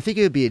it. So I think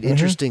it would be an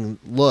interesting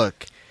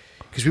look,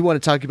 because we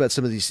want to talk about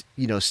some of these,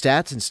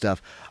 stats and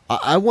stuff.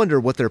 I wonder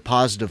what their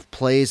positive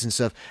plays and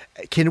stuff.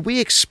 Can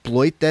we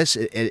exploit this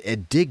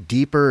and dig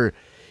deeper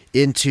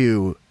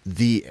into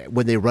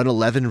when they run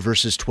 11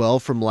 versus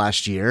 12 from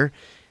last year?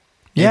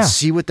 And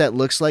see what that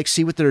looks like.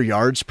 See what their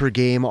yards per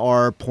game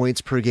are, points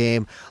per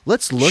game.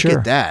 Let's look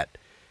at that.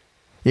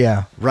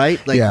 Yeah. Right?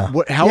 Like,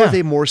 how are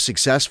they more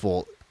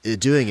successful at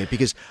doing it?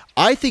 Because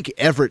I think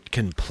Everett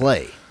can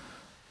play.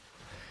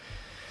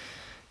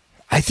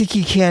 I think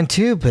he can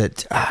too,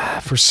 but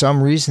for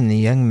some reason, the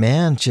young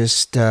man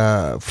just,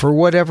 for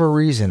whatever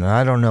reason,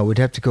 I don't know. We'd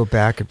have to go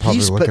back and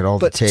probably look at all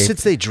the tape.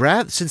 Since they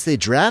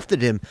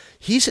drafted him,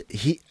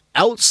 he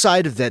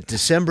outside of that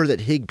December that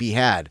Higbee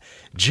had,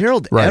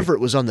 Gerald Everett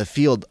was on the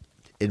field,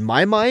 in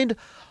my mind,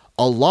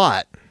 a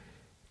lot,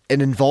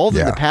 and involved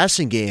in the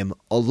passing game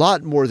a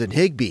lot more than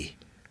Higbee.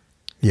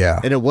 Yeah.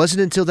 And it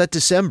wasn't until that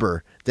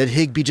December that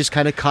Higbee just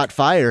kind of caught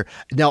fire.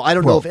 Now, I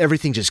don't know if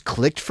everything just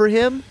clicked for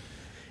him.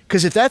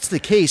 Because if that's the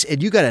case,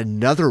 and you got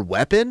another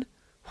weapon,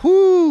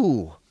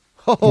 whoo!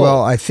 Oh.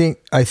 Well, I think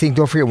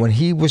don't forget, when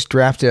he was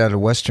drafted out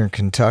of Western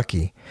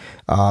Kentucky,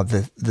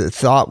 the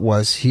thought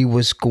was he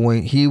was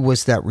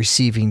that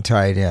receiving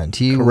tight end.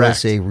 He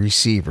was a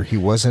receiver. He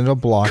wasn't a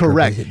blocker.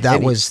 Correct.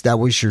 That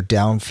was your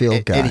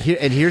downfield guy.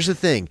 And here's the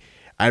thing,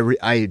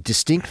 I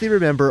distinctly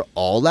remember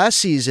all last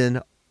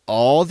season,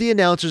 all the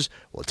announcers,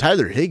 well,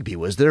 Tyler Higbee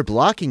was their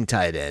blocking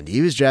tight end. He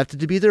was drafted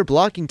to be their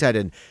blocking tight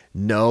end.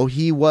 No,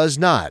 he was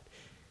not.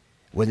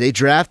 When they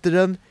drafted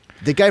him,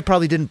 the guy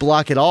probably didn't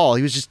block at all.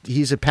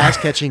 He's a pass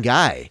catching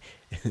guy.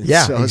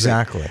 Yeah, so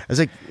exactly. I was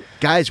like,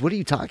 guys, what are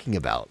you talking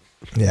about?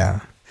 Yeah.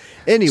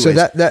 Anyways, so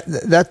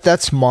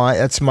that's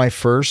my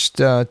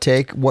first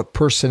take. What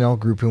personnel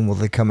grouping will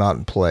they come out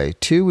and play?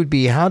 2 would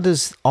be, how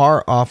does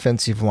our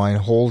offensive line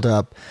hold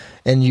up?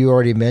 And you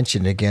already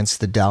mentioned, against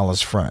the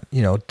Dallas front.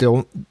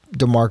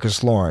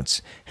 DeMarcus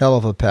Lawrence, hell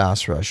of a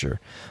pass rusher.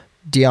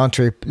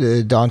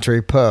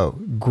 Dontre Poe,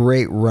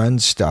 great run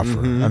stuffer.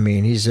 Mm-hmm. I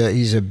mean, he's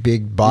a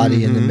big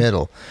body in the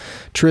middle.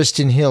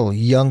 Tristan Hill,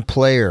 young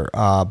player,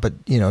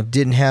 but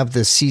didn't have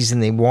the season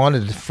they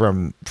wanted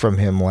from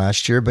him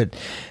last year. But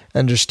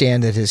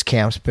understand that his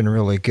camp's been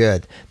really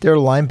good. Their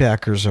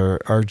linebackers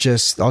are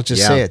just, I'll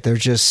just say it, they're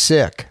just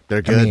sick.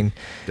 They're good. I mean,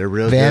 they're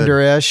real Van good.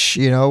 Der Esch,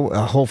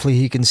 hopefully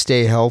he can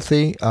stay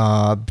healthy.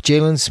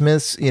 Jalen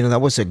Smith, that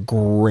was a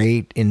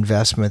great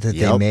investment that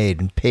they made,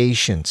 and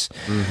patience.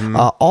 Mm-hmm.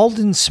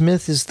 Alden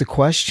Smith is the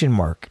question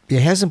mark. He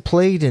hasn't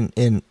played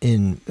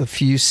in a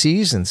few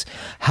seasons.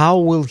 How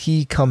will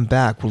he come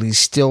back? Will he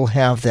still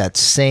have that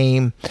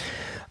same,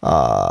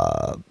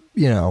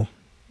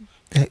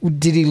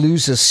 did he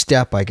lose a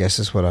step, I guess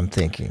is what I'm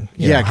thinking.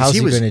 How's he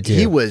going to do?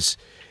 He was,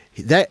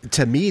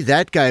 to me,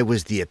 that guy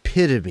was the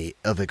epitome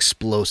of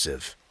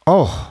explosive.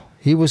 Oh,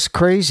 he was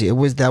crazy.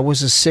 That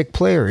was a sick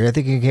player. I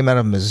think he came out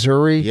of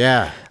Missouri.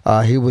 Yeah.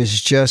 He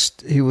was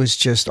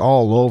just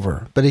all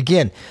over. But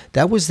again,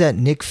 that was that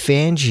Nick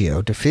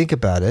Fangio, to think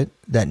about it,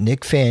 that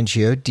Nick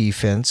Fangio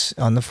defense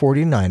on the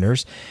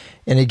 49ers.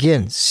 And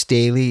again,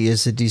 Staley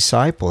is a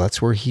disciple.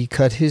 That's where he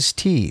cut his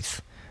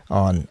teeth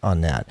on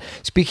that.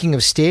 Speaking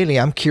of Staley,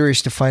 I'm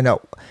curious to find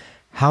out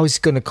how he's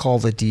going to call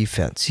the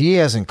defense. He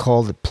hasn't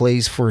called the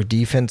plays for a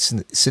defense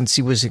since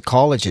he was in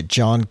college at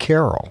John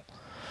Carroll.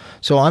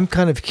 So I'm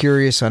kind of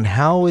curious on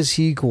how is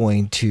he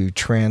going to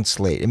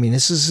translate. I mean,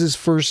 this is his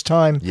first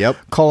time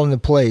calling the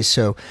plays.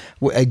 So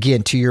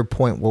again, to your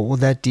point, what will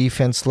that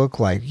defense look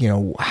like?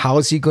 How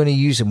is he going to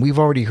use them? We've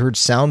already heard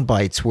sound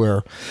bites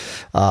where,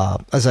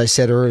 as I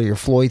said earlier,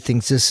 Floyd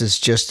thinks this is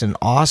just an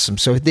awesome.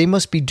 So they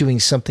must be doing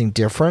something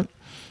different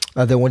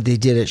than what they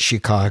did at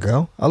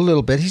Chicago, a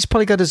little bit. He's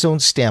probably got his own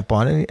stamp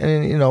on it,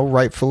 and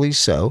rightfully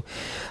so.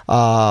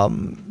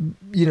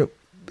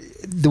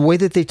 The way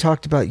that they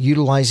talked about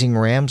utilizing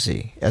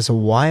Ramsey as a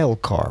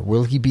wild card,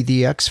 will he be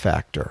the X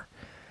factor?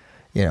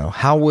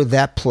 How would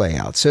that play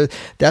out? So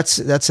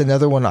that's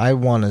another one I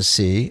want to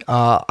see.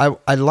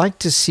 I'd like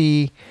to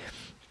see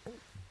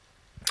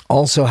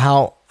also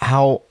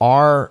how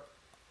our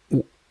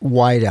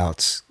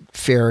wideouts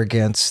fare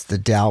against the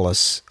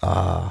Dallas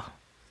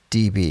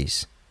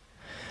DBs.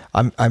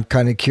 I'm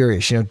kind of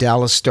curious.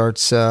 Dallas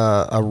starts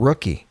a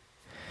rookie.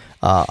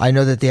 I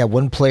know that they had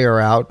one player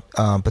out,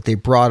 but they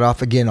brought off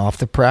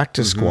the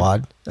practice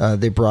squad.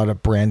 They brought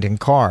up Brandon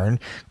Carr. And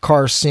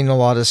Carr's seen a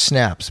lot of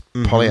snaps,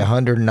 probably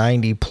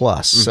 190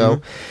 plus.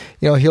 So,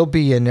 he'll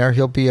be in there.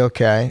 He'll be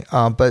okay.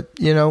 But,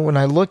 when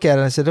I look at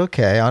it, I said,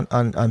 okay,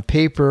 on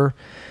paper,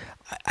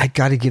 I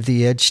got to give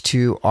the edge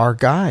to our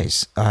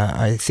guys.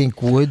 I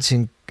think Woods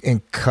and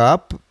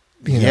Kupp,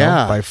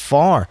 by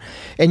far.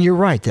 And you're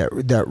right,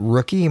 that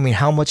rookie,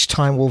 how much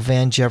time will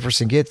Van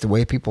Jefferson get? The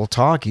way people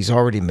talk, he's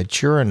already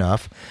mature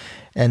enough,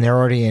 and they're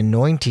already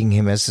anointing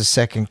him as the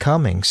second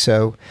coming.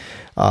 So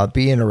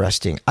be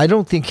interesting. I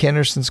don't think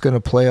Henderson's going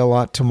to play a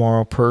lot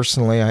tomorrow,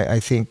 personally. I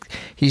think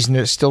he's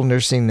still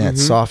nursing that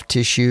soft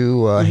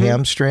tissue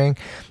hamstring.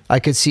 I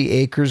could see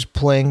Akers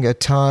playing a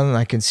ton.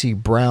 I can see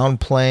Brown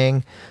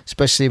playing,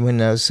 especially when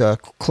those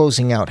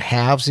closing out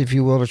halves, if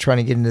you will, to trying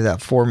to get into that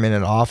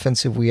 4-minute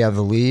offense if we have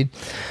the lead.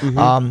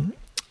 I'm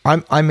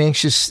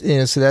anxious,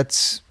 so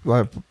that's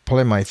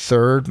probably my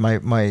third.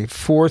 My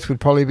fourth would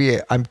probably be,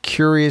 I'm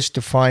curious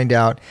to find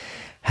out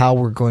how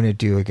we're going to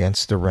do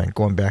against the run,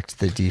 going back to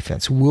the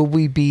defense. Will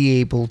we be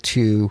able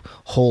to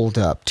hold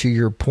up? To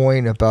your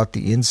point about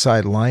the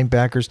inside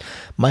linebackers,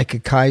 Micah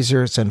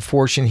Kiser, it's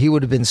unfortunate. He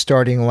would have been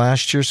starting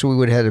last year, so we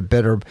would have had a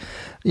better,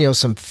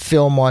 some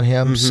film on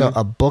him,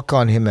 a book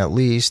on him at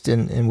least,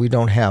 and we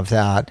don't have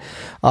that.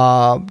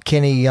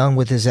 Kenny Young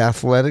with his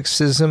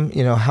athleticism,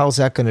 how's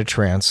that going to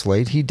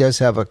translate? He does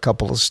have a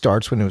couple of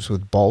starts when he was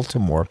with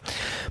Baltimore,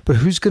 but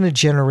who's going to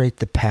generate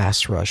the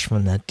pass rush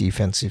from that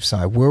defensive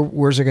side?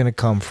 Where's it going to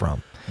come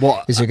from?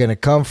 Well, is it going to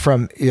come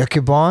from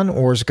Ikeban,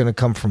 or is it going to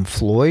come from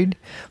Floyd?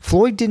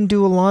 Floyd didn't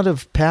do a lot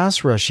of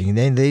pass rushing.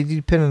 They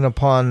depended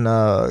upon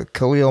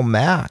Khalil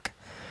Mack.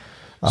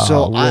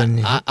 So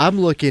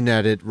I'm looking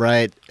at it,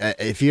 right?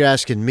 If you're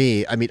asking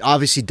me,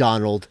 obviously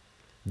Donald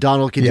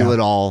can do it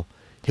all.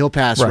 He'll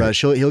pass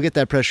rush. He'll get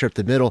that pressure up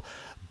the middle.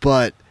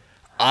 But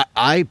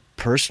I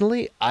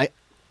personally, I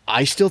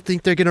still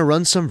think they're going to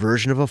run some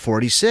version of a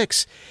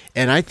 46,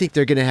 and I think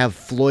they're going to have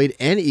Floyd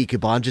and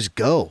Ikeban just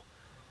go.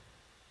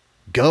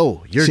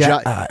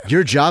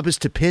 Your job is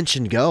to pinch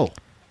and go.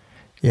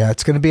 Yeah,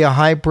 it's going to be a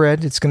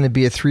hybrid. It's going to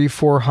be a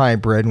 3-4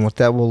 hybrid, and what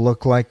that will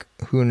look like,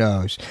 who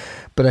knows?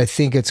 But I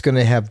think it's going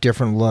to have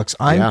different looks.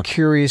 I'm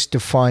curious to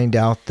find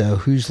out, though,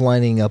 who's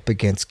lining up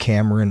against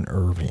Cameron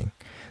Irving,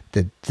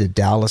 the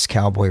Dallas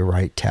Cowboy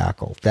right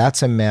tackle.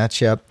 That's a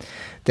matchup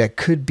that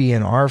could be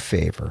in our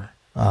favor.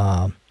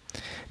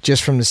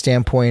 Just from the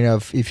standpoint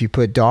of, if you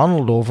put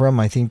Donald over him,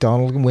 I think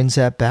Donald wins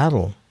that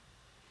battle.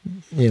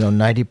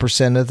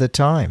 90% of the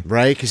time.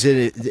 Right, because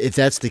if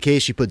that's the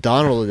case, you put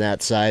Donald on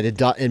that side,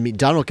 and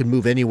Donald can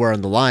move anywhere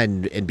on the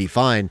line and be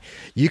fine.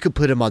 You could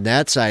put him on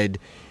that side,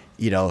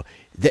 then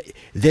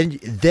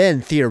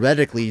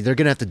theoretically, they're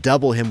going to have to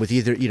double him with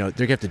either, they're going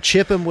to have to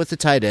chip him with the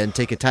tight end,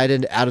 take a tight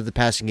end out of the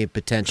passing game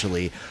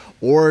potentially,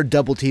 or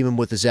double team him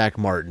with a Zach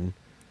Martin.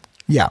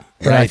 Yeah,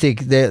 and I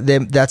think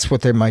that's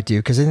what they might do,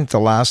 because I think the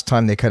last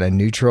time they kind of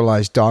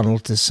neutralized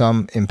Donald to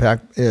some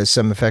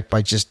effect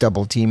by just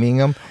double teaming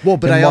him. Well,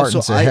 but I also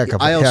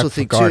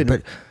think too,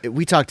 but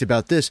we talked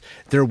about this.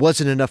 There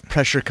wasn't enough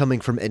pressure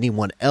coming from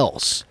anyone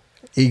else.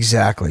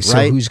 Exactly. So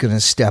who's going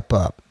to step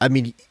up?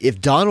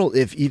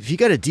 If you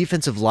got a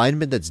defensive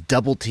lineman that's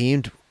double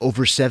teamed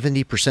over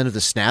 70% of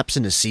the snaps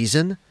in a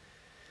season,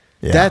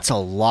 that's a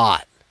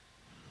lot.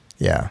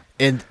 Yeah,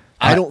 and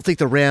I don't think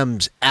the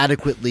Rams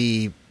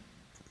adequately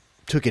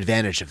took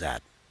advantage of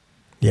that.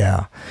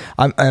 Yeah.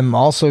 I'm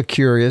also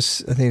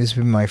curious. I think this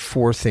would be my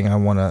fourth thing I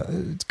want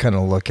to kind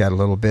of look at a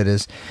little bit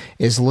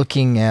is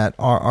looking at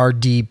our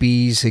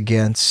DBs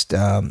against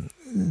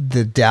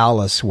the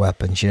Dallas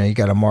weapons. You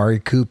got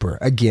Amari Cooper.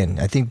 Again,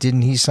 I think,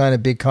 didn't he sign a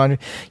big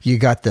contract? You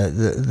got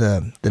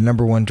the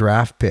number one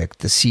draft pick,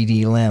 the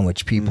CD Lamb,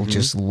 which people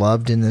just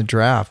loved in the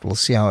draft. We'll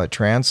see how it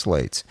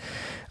translates.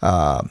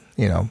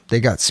 They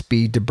got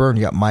speed to burn.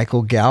 You got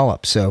Michael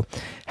Gallup. So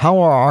how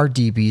are our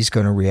DBs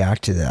going to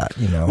react to that?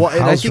 Well,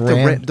 and I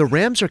think the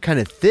Rams are kind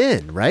of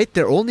thin, right?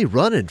 They're only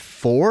running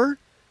 4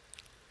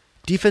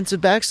 defensive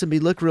backs. Let me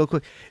look real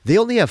quick. They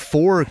only have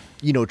 4,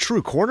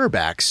 true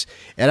cornerbacks.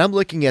 And I'm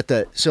looking at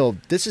so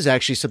this is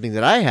actually something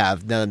that I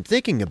have now. I'm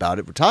thinking about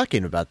it. We're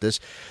talking about this.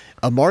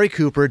 Amari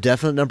Cooper,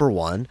 definite number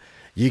 1.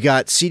 You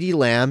got CeeDee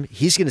Lamb.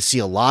 He's going to see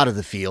a lot of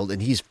the field,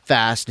 and he's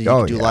fast, and you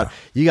can do a lot.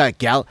 You got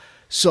Gallup.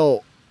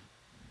 So,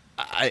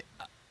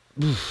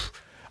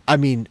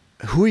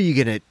 who are you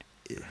going to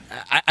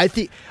 – I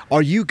think –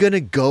 are you going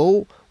to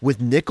go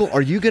with nickel?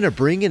 Are you going to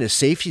bring in a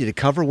safety to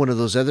cover one of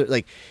those other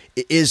 –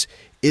 is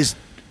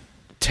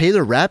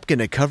Taylor Rapp going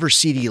to cover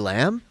CeeDee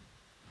Lamb?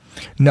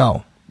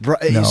 No.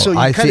 Right. No. So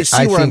you kind of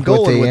see where I'm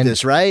going with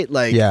this, right?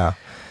 Yeah.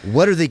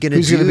 what are they going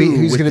to do?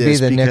 Who's going to be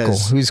the nickel?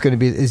 Because- Who's going to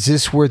be? Is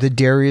this where the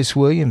Darius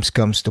Williams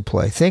comes to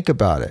play? Think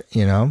about it.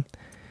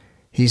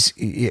 He's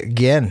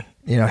again.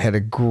 Had a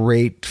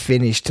great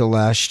finish to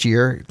last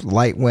year.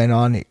 Light went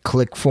on, it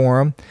clicked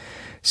for him.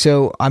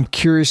 So I'm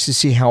curious to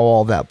see how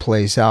all that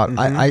plays out.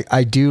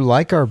 I do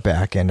like our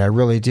back end. I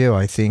really do.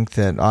 I think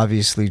that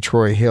obviously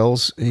Troy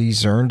Hills,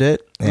 he's earned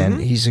it,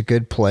 and he's a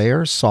good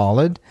player,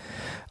 solid.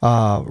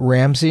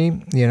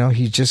 Ramsey,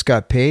 he just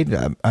got paid.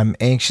 I'm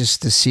anxious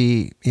to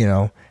see,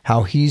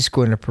 how he's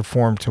going to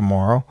perform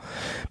tomorrow.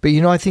 But,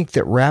 I think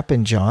that Rapp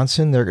and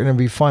Johnson, they're going to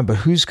be fine. But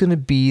who's going to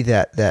be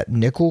that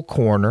nickel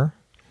corner?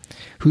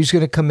 Who's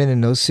going to come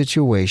in those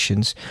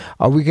situations?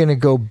 Are we going to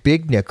go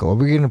big nickel? Are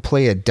we going to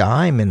play a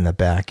dime in the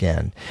back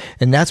end?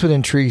 And that's what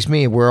intrigues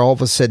me, where all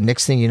of a sudden,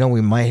 next thing you know,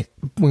 we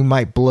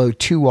might blow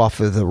 2 off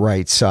of the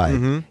right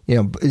side.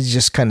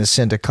 Just kind of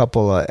send a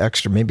couple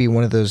extra, maybe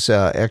one of those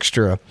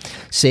extra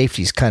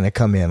safeties kind of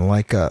come in,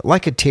 like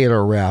a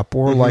Taylor Rapp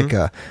or like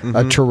a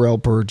Terrell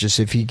Burgess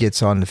if he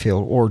gets on the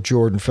field, or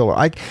Jordan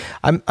Fuller.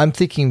 I'm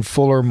thinking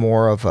Fuller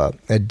more of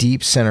a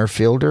deep center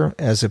fielder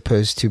as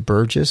opposed to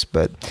Burgess,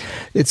 but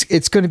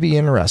it's going to be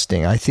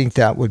interesting. I think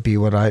that would be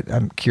what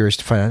I'm curious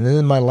to find out. And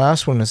then my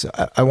last one is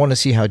I want to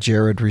see how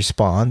Jared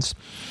responds.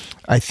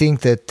 I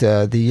think that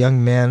the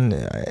young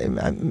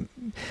man,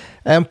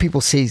 and people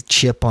say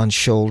chip on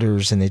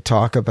shoulders and they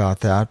talk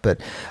about that,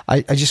 but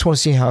I just want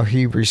to see how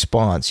he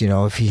responds,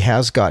 if he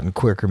has gotten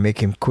quicker,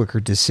 making quicker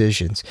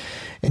decisions,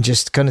 and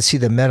just kind of see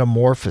the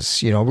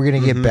metamorphosis. We're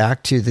going to get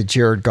back to the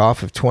Jared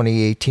Goff of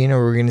 2018,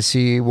 or we're going to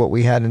see what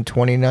we had in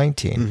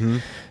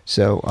 2019.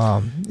 So,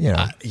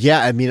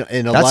 yeah, I mean,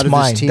 and a lot of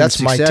this team that's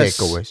success,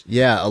 my takeaways.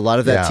 Yeah, a lot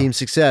of that team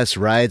success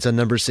rides on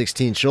number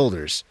 16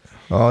 shoulders.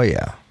 Oh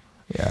yeah.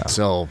 Yeah.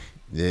 So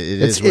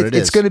it's what it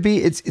is. It's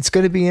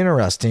going to be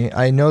interesting.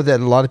 I know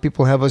that a lot of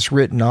people have us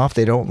written off.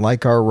 They don't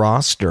like our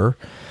roster.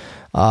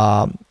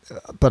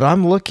 But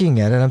I'm looking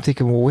at it. I'm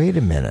thinking, well, wait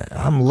a minute.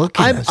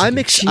 I'm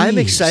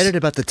excited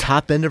about the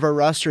top end of our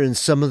roster and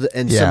some of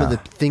the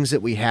things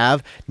that we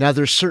have. Now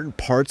there's certain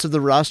parts of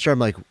the roster I'm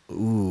like,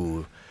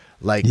 ooh.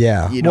 Like,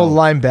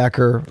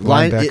 linebackers,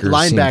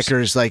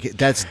 like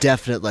that's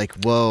definite. Like,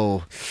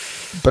 whoa!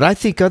 But I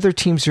think other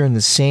teams are in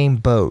the same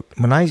boat.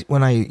 When I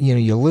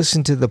you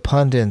listen to the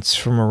pundits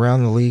from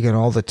around the league and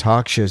all the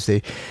talk shows,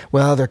 they're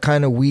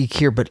kind of weak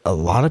here. But a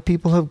lot of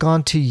people have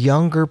gone to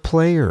younger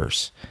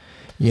players,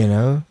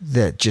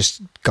 that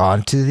just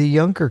gone to the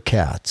younger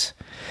cats.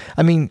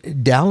 I mean,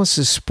 Dallas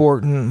is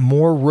sporting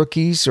more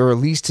rookies, or at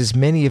least as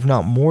many, if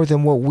not more,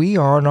 than what we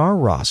are on our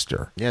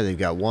roster. Yeah, they've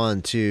got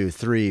 1, 2,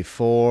 3,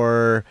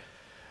 4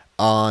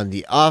 on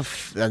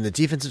the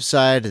defensive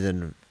side, and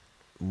then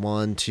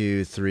 1,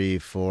 2, 3,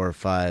 4,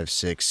 5,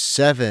 6,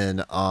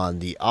 7 on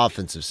the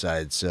offensive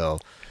side. So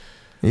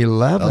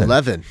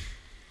 11.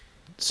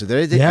 So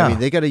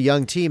they got a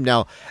young team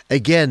now.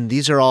 Again,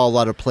 these are all a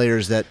lot of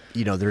players that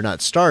they're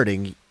not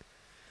starting.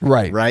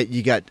 Right.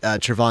 You got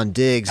Trevon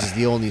Diggs is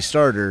the only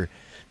starter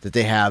that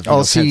they have.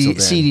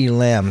 CeeDee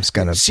Lamb's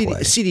gonna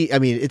play. CeeDee. I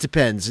mean, it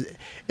depends.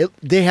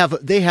 They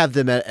have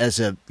them as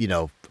a two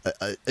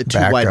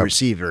wide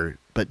receiver,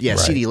 but yeah,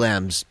 CeeDee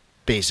Lamb's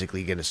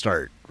basically going to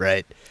start.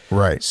 Right.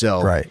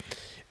 So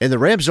and the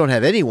Rams don't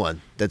have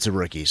anyone that's a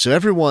rookie, so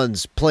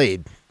everyone's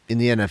played in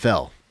the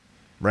NFL.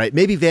 Right.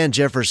 Maybe Van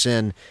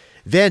Jefferson's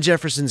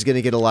going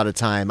to get a lot of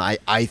time.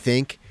 I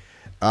think.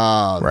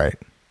 Right.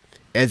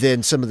 And then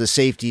a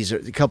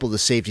couple of the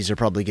safeties are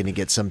probably going to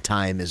get some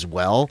time as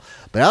well.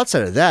 But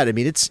outside of that, I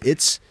mean,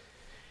 it's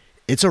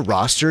a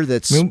roster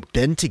that's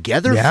been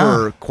together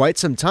for quite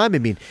some time. I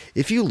mean,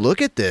 if you look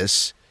at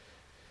this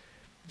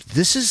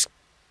is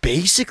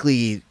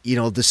basically,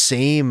 the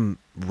same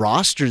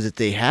roster that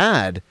they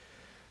had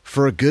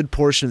for a good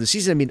portion of the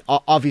season. I mean,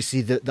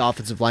 obviously the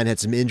offensive line had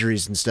some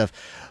injuries and stuff,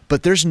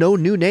 but there's no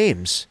new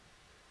names.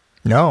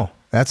 No,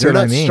 that's what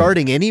I mean. They're not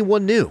starting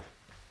anyone new.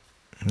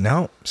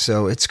 No,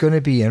 so it's going to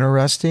be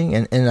interesting,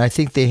 and I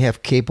think they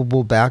have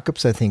capable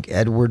backups. I think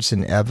Edwards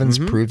and Evans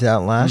proved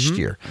that last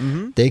year.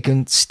 They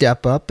can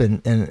step up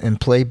and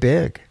play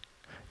big.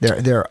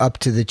 They're up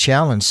to the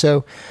challenge,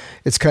 so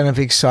it's kind of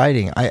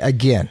exciting.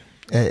 I'm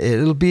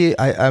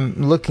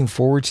looking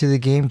forward to the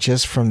game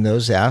just from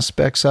those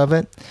aspects of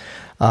it.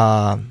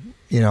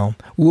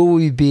 Will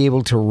we be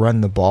able to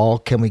run the ball?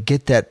 Can we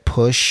get that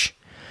push?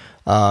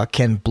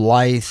 Can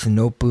Blythe,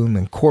 Noteboom,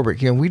 and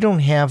Corbett? We don't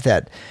have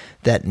that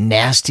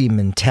nasty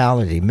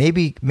mentality.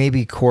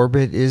 Maybe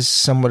Corbett is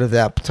somewhat of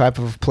that type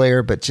of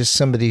player, but just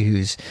somebody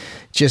who's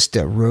just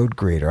a road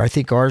grader. I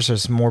think ours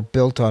is more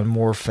built on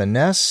more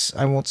finesse.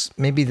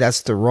 Maybe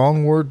that's the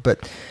wrong word,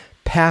 but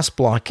pass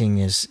blocking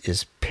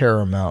is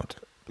paramount.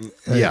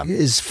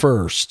 Is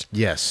first.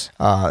 Yes.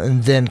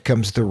 And then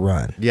comes the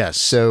run.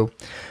 Yes. So,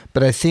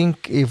 but I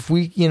think if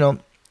we,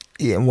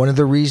 one of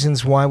the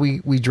reasons why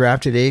we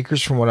drafted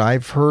Akers, from what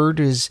I've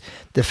heard, is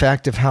the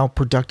fact of how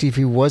productive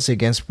he was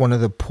against one of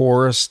the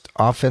poorest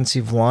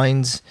offensive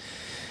lines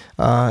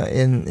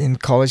in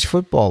college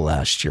football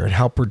last year, and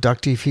how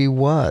productive he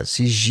was.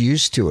 He's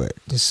used to it.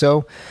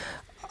 So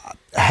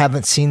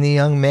haven't seen the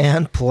young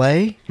man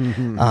play,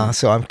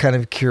 so I'm kind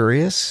of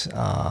curious.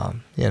 I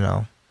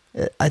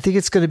think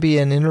it's going to be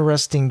an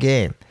interesting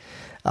game.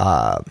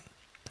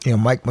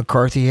 Mike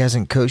McCarthy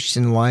hasn't coached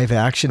in live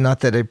action.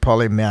 Not that it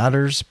probably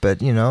matters, but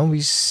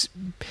he's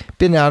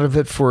been out of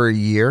it for a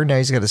year. Now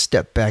he's got to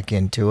step back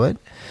into it.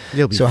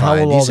 He'll be so fine.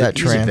 How will he's all that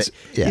trans?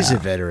 He's a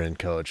veteran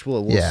coach.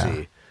 We'll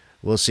see.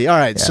 We'll see. All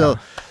right, so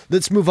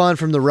let's move on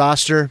from the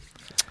roster,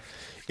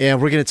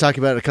 and we're going to talk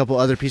about a couple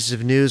other pieces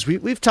of news.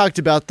 We've talked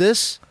about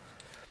this.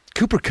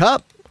 Cooper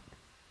Kupp,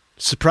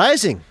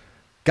 surprising,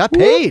 got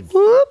paid. Whoop,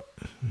 whoop.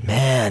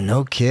 Man,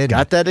 no kidding.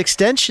 Got that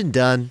extension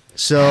done.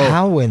 So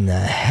how in the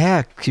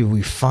heck do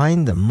we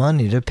find the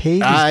money to pay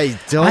these? I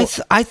don't.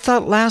 I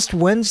thought last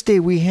Wednesday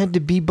we had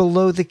to be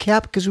below the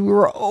cap because we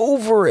were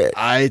over it.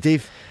 My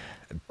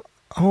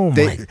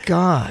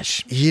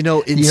gosh!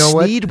 In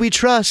Snead we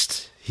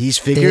trust. He's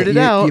figured it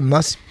out. You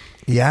must.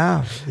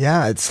 Yeah.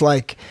 It's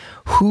like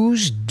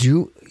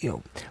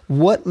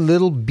what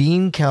little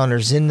bean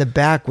counters in the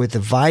back with the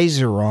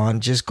visor on,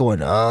 just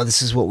going, oh,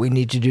 this is what we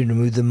need to do to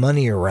move the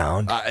money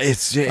around.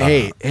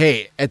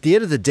 Hey, at the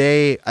end of the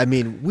day, I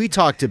mean, we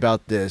talked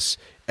about this,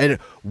 and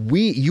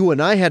you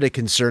and I had a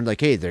concern,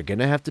 like, hey, they're going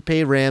to have to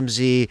pay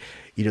Ramsey,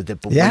 but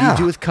what do you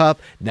do with Kupp?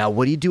 Now,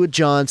 what do you do with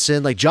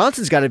Johnson? Like,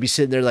 Johnson's got to be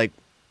sitting there like,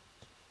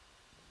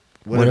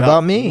 what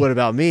about me? What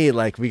about me?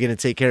 Like, we going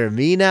to take care of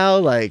me now?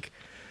 Like,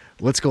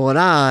 what's going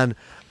on?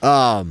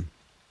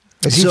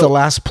 Is he the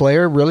last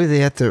player? Really, they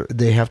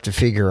have to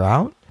figure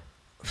out.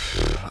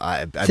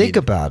 I Think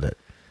about it.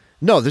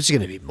 No, there's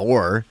going to be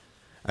more.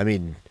 I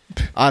mean,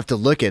 I will have to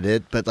look at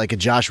it, but like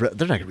they're not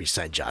going to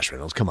re-sign Josh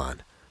Reynolds. Come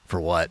on, for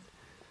what?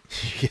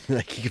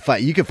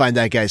 You can find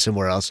that guy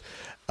somewhere else.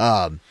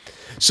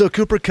 So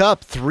Cooper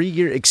Kupp,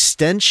 3-year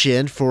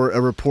extension for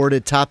a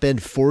reported top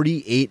end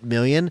 $48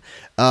 million.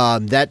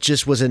 That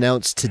just was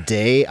announced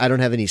today. I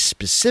don't have any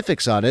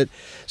specifics on it.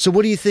 So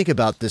what do you think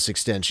about this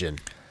extension?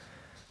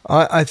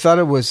 I thought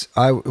it was,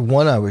 I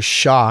was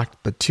shocked,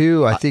 but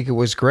two, I think it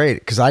was great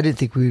because I didn't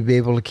think we'd be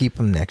able to keep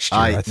him next year.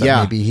 I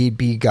thought maybe he'd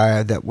be a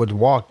guy that would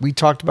walk. We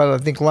talked about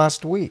it, I think,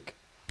 last week.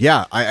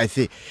 Yeah, I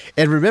think.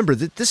 And remember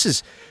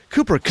that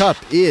Cooper Kupp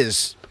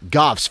is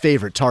Goff's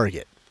favorite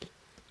target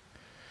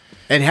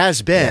and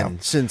has been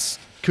since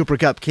Cooper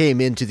Kupp came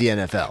into the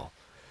NFL.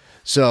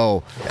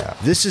 So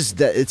that's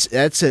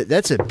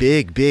a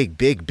big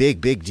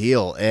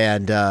deal.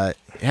 And,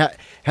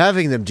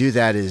 having them do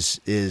that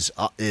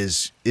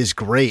is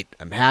great.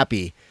 I'm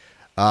happy,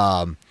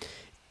 and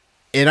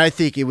I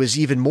think it was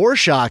even more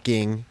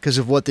shocking because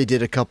of what they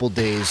did a couple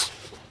days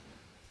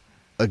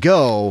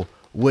ago,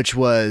 which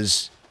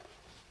was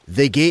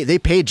they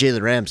paid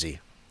Jalen Ramsey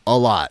a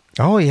lot.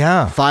 Oh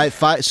yeah, five.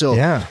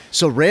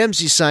 So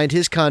Ramsey signed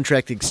his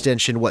contract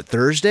extension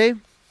Thursday?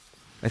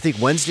 I think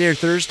Wednesday or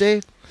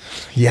Thursday.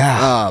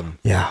 Yeah.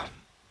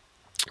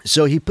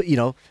 So he put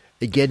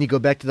again, you go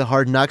back to the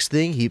Hard Knocks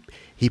thing.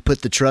 He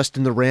put the trust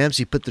in the Rams.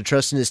 He put the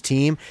trust in his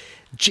team.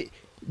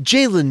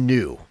 Jalen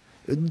knew,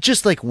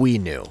 just like we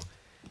knew,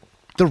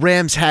 the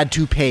Rams had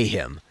to pay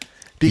him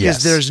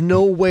because there's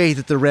no way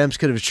that the Rams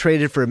could have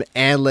traded for him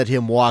and let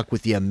him walk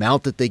with the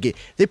amount that they get.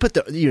 They put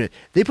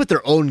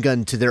their own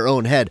gun to their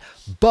own head.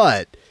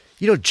 But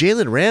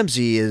Jalen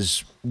Ramsey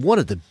is one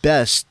of the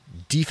best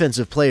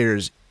defensive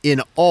players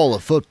in all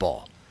of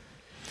football,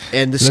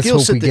 and the skill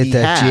set that he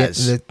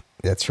has.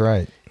 That's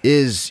right.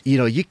 Is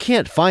you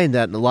can't find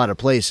that in a lot of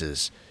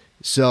places.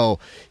 So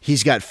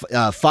he's got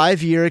a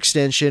 5-year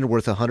extension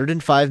worth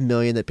 $105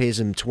 million that pays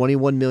him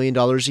 $21 million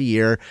a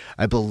year.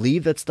 I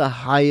believe that's the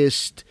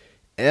highest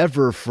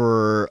ever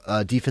for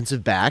a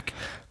defensive back.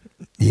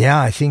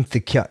 Yeah, I think the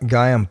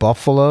guy in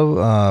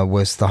Buffalo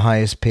was the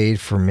highest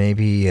paid for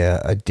maybe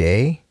a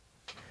day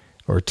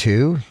or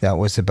two. That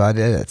was about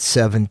it at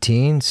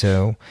 17.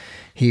 So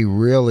he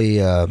really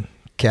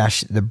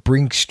the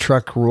Brinks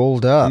truck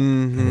rolled up,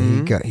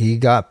 and he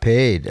got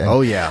paid.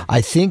 And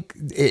I think,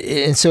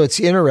 and so it's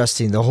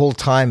interesting, the whole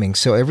timing.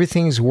 So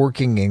everything's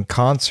working in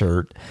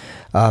concert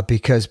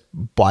because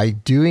by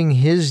doing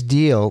his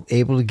deal,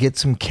 able to get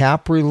some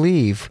cap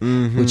relief,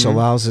 which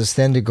allows us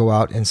then to go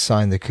out and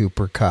sign the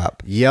Cooper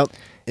Kupp. Yep,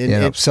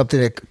 something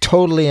that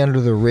totally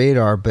under the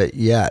radar, but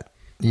yet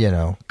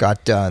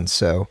got done.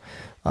 So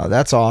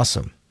that's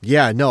awesome.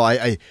 Yeah, no,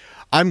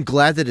 I'm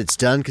glad that it's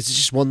done because it's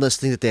just one less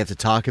thing that they have to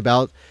talk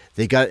about.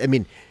 They'll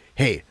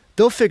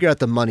figure out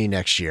the money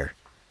next year.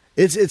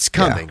 It's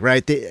coming,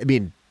 right?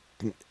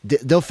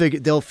 They'll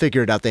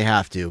figure it out. They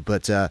have to.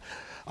 But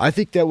I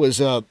think that was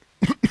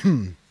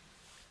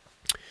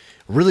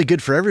really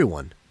good for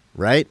everyone,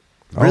 right?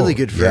 Really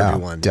good for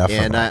everyone.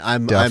 Definitely.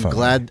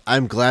 And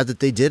I'm glad that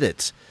they did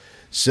it.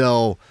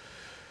 So,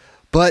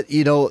 but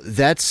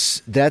that's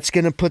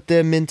going to put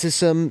them into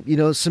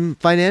some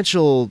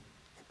financial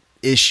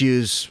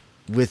issues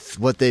with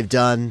what they've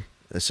done,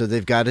 so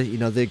they've got to,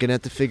 they're gonna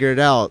have to figure it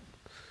out.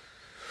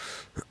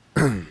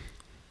 They'll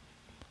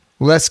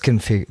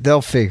figure it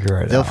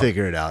out. They'll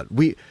figure it out.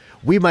 We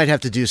might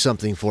have to do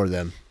something for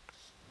them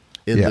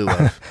in lieu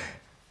of.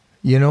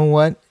 You know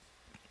what?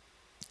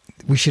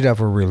 we should have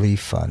a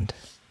relief fund.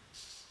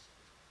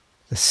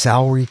 The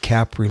salary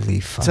cap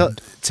relief fund.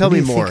 Tell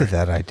me more. What do you think of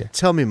that idea?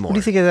 Tell me more. What do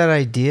you think of that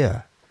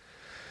idea?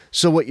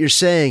 So what you're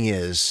saying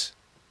is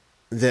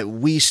that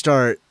we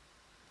start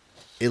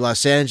a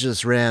Los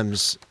Angeles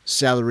Rams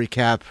salary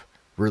cap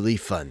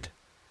relief fund.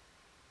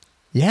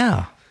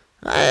 Yeah.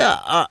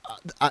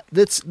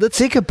 Let's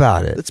Think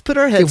about it. Let's put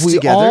our heads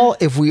together.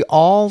 If we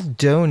all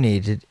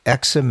donated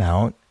X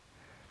amount,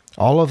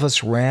 all of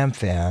us Ram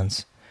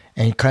fans,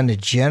 and kind of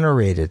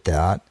generated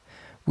that,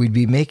 we'd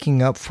be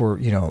making up for,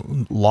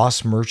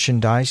 lost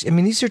merchandise. I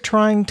mean, these are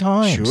trying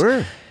times.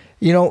 Sure.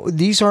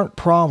 These aren't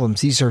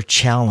problems. These are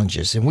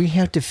challenges. And we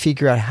have to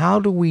figure out, how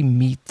do we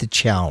meet the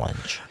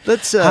challenge?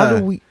 How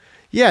do we...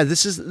 Yeah,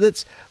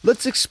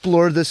 let's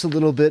explore this a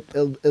little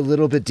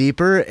bit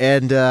deeper,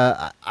 and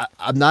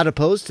I'm not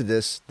opposed to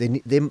this. They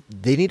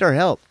need our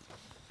help.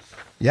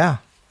 Yeah,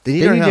 they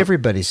need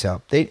everybody's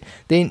help. They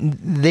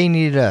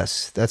need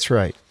us. That's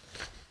right.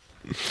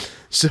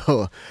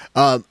 So,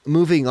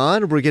 moving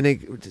on, we're gonna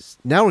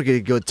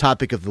go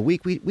topic of the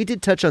week. We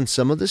did touch on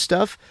some of this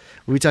stuff.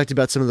 We talked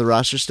about some of the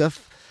roster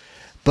stuff,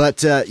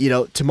 but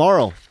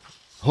tomorrow,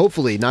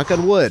 hopefully, knock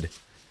on wood,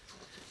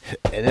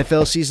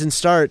 NFL season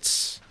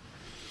starts.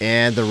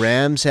 And the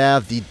Rams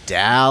have the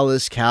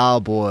Dallas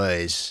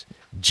Cowboys,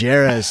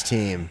 Jera's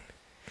team.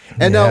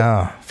 And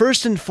now,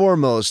 first and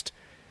foremost,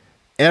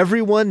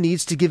 everyone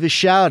needs to give a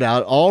shout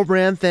out. All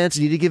Ram fans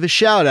need to give a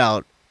shout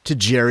out to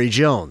Jerry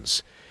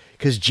Jones.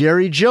 Because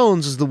Jerry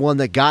Jones is the one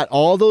that got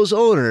all those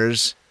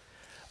owners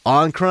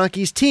on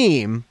Kroenke's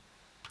team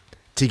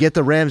to get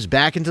the Rams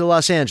back into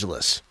Los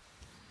Angeles.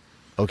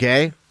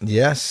 Okay?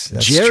 Yes,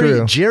 that's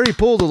true. Jerry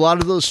pulled a lot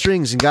of those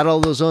strings and got all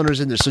those owners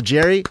in there. So,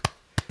 Jerry...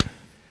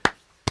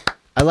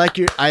 I like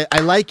you. I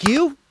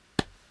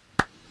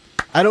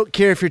don't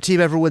care if your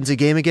team ever wins a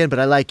game again, but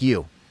I like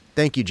you.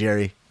 Thank you,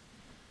 Jerry.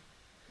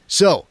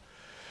 So,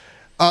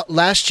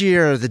 last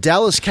year the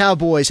Dallas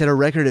Cowboys had a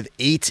record of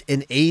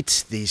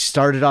 8-8. They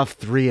started off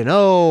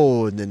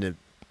 3-0, and then they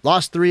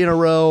lost 3 in a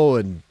row,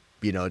 and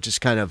just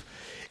kind of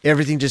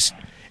everything just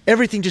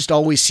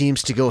always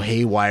seems to go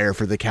haywire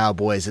for the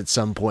Cowboys at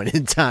some point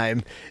in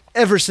time.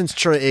 Ever since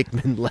Troy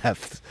Aikman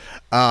left.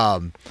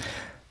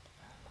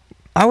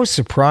 I was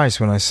surprised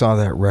when I saw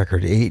that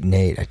record,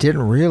 8-8. I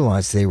didn't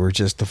realize they were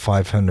just a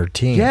 500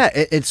 team. Yeah,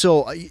 and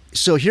so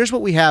here's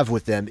what we have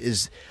with them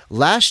is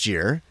last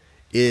year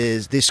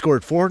is they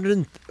scored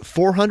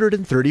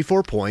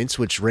 434 points,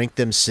 which ranked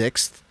them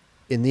 6th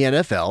in the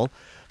NFL.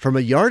 From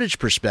a yardage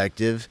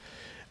perspective,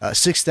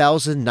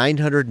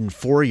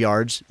 6,904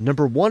 yards,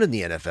 number 1 in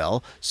the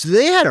NFL. So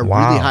they had a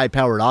really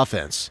high-powered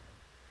offense.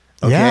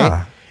 Okay?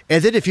 Yeah.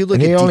 And then if you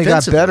look at defensively, they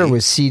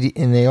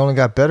only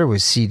got better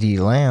with CD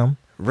Lamb.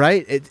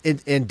 Right,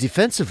 and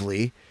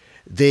defensively,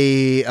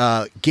 they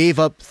gave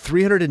up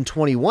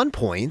 321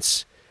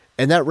 points,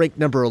 and that ranked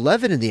number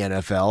 11 in the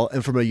NFL.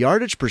 And from a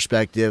yardage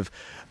perspective,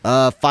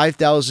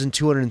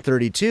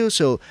 5,232.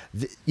 So,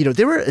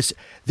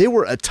 they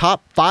were a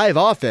top 5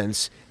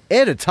 offense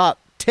and a top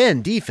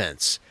 10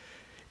 defense.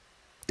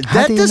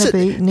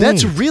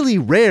 That's really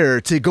rare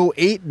to go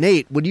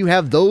 8-8 when you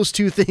have those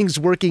two things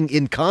working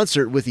in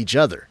concert with each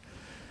other.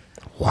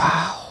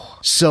 Wow.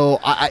 So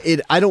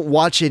I don't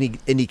watch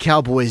any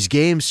Cowboys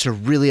games to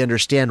really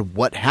understand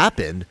what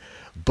happened,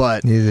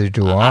 but neither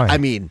do I. I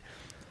mean,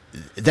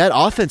 that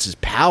offense is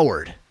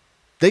powered.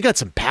 They got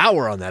some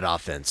power on that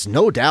offense,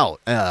 no doubt.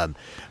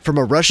 From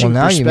a rushing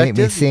perspective, you make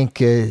me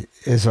think: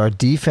 is our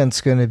defense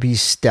going to be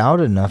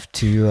stout enough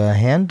to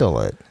handle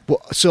it?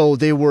 Well, so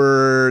they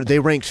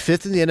ranked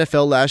 5th in the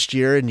NFL last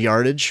year in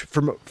yardage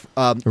from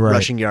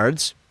rushing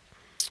yards.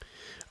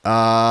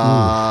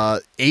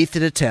 8th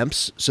in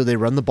attempts, so they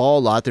run the ball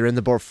a lot. They ran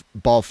the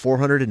ball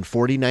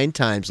 449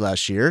 times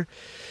last year.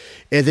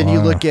 And then you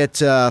look at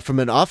from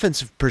an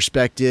offensive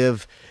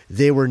perspective,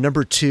 they were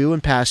number 2 in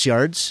pass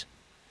yards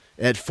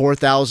at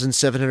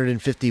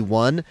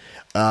 4,751.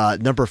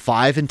 Number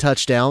 5 in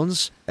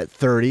touchdowns at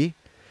 30.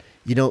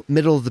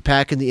 Middle of the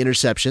pack in the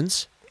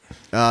interceptions.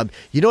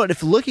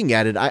 If looking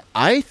at it,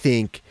 I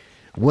think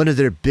one of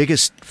their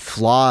biggest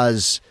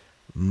flaws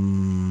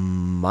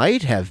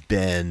might have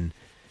been,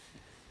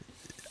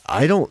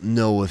 I don't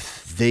know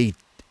if they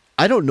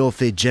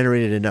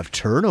generated enough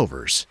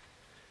turnovers.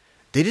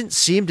 They didn't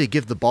seem to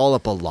give the ball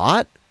up a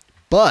lot,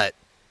 but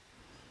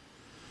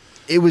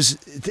it was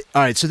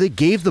all right. So they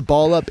gave the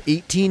ball up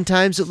 18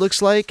 times, it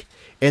looks like,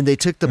 and they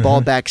took the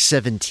ball back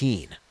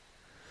 17.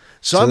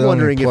 So I'm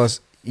wondering so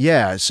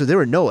there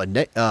were a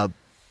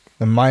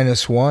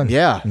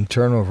 -1 in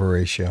turnover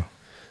ratio.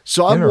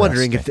 So I'm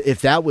wondering if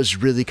that was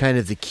really kind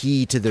of the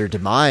key to their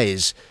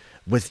demise.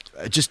 With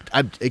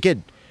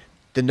again,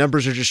 the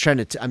numbers are just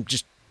trying to. I'm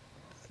just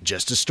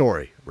a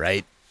story,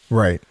 right?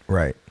 Right.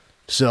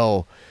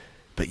 So,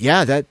 but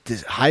yeah, that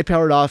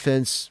high-powered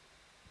offense.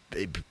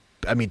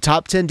 I mean,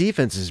 top 10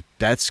 defenses.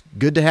 That's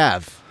good to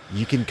have.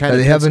 You can kind of.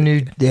 They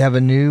have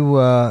a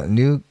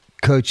new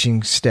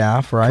coaching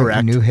staff, right? Correct.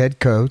 A new head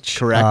coach.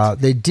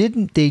 Correct. They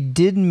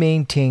did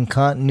maintain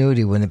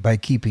continuity by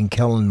keeping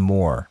Kellen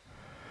Moore.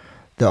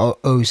 the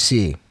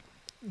OC,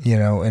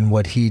 and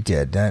what he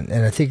did. And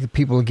I think that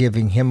people are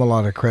giving him a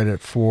lot of credit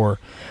for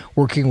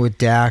working with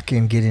Dak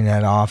and getting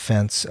that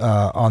offense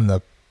on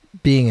the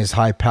being as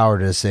high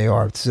powered as they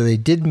are. So they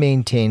did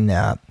maintain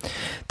that.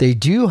 They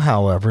do,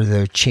 however,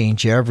 though,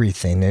 change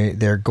everything.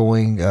 They're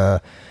going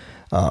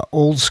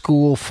old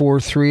school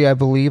 4-3, I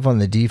believe, on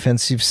the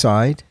defensive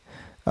side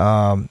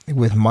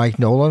with Mike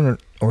Nolan,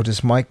 or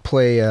does Mike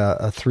play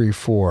a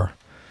 3-4?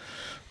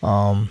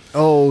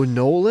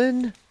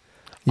 Nolan?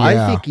 Yeah.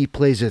 I think he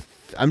plays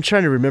I'm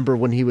trying to remember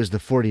when he was the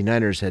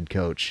 49ers head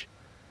coach.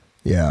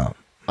 Yeah.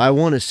 I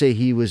want to say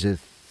he was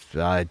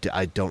I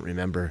don't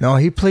remember. No,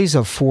 he plays a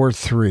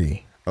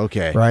 4-3.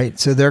 Okay. Right?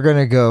 So they're going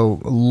to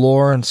go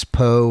Lawrence,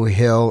 Poe,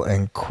 Hill,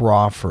 and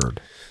Crawford.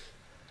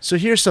 So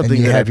here's something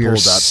and you that have I your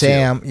pulled up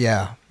Sam. too.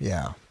 Yeah.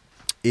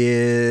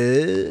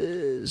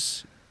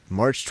 Is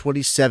March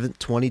 27th,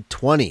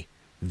 2020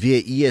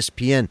 via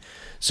ESPN.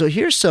 So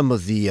here's some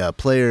of the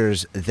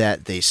players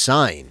that they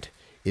signed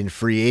in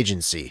free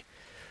agency.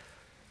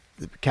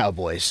 The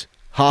Cowboys.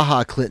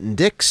 Clinton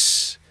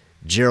Dix,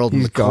 Gerald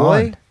He's McCoy.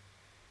 gone.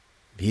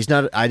 He's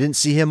not. I didn't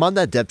see him on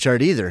that depth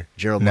chart either.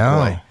 Gerald No.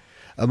 McCoy.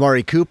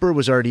 Amari Cooper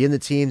was already in the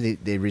team.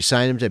 They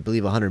re-signed him to, I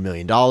believe, $100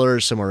 million,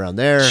 somewhere around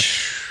there.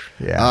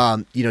 Yeah.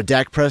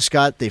 Dak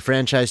Prescott, they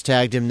franchise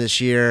tagged him this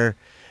year.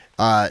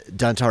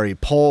 Dontari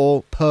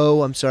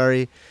Poe, I'm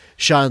sorry.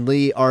 Sean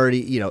Lee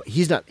already,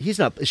 he's not. Is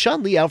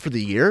Sean Lee out for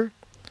the year?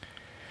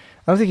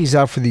 I don't think he's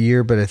out for the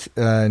year, but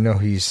I know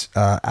he's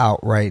out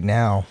right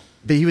now.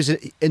 But he was an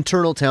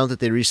internal talent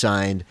that they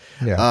re-signed.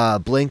 Yeah.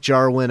 Blank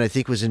Jarwin, I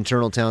think, was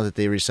internal talent that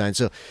they re-signed.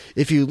 So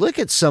if you look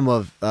at some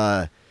of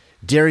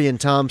Darian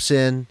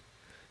Thompson,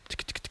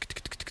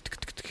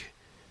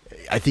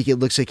 I think it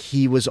looks like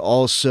he was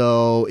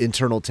also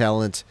internal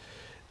talent.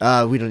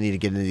 We don't need to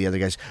get into the other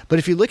guys. But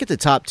if you look at the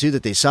top two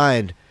that they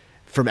signed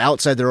from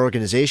outside their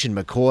organization,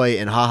 McCoy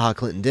and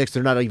Clinton Dix,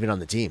 they're not even on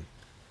the team.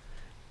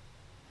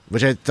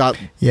 Which I thought,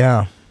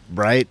 Yeah.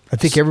 right? I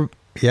think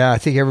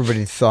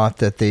everybody thought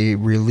that they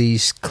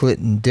released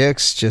Clinton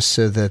Dix just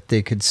so that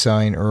they could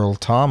sign Earl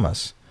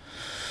Thomas.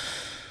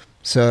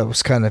 So it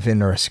was kind of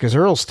interesting because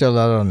Earl's still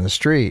out on the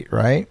street,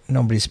 right?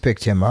 Nobody's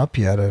picked him up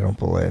yet, I don't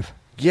believe.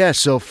 Yeah,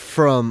 so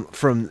from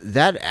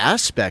that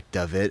aspect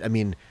of it, I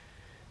mean,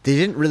 they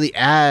didn't really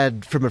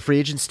add from a free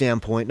agent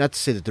standpoint. Not to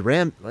say that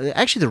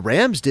the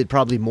Rams did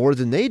probably more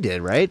than they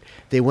did, right?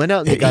 They went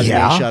out and they got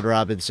Rashad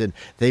Robinson.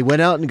 They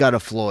went out and got a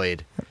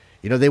Floyd.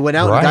 They went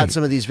out and got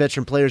some of these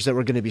veteran players that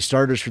were going to be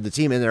starters for the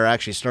team, and they're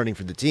actually starting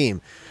for the team.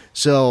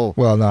 So,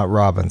 well, not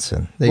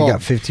Robinson. They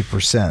got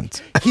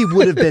 50%. He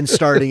would have been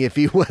starting if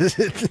he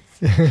wasn't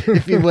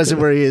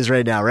where he is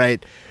right now,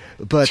 right?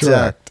 But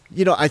I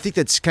think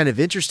that's kind of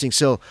interesting.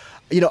 So,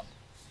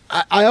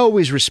 I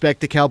always respect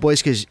the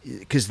Cowboys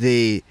because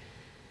they're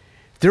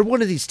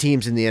one of these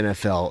teams in the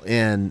NFL,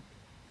 and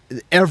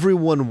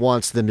everyone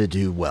wants them to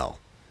do well.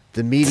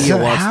 The media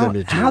wants them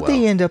to do well. How'd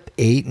they end up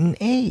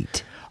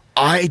 8-8?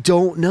 I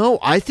don't know.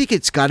 I think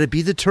it's got to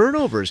be the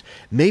turnovers.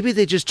 Maybe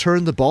they just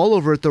turned the ball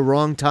over at the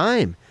wrong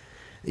time.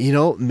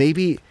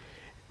 Maybe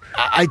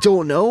I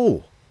don't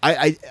know.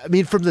 I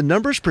mean, from the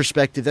numbers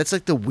perspective, that's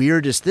like the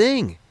weirdest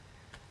thing.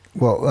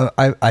 Well,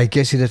 I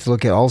guess you'd have to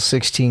look at all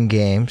 16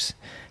 games,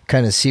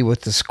 kind of see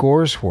what the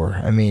scores were.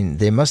 I mean,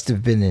 they must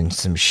have been in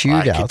some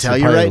shootouts. I can tell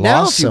you right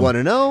now if you want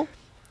to know.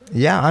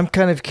 Yeah, I'm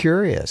kind of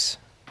curious.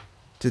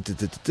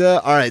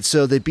 All right,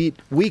 so they beat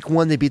week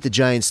 1. They beat the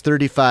Giants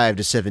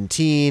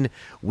 35-17.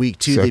 Week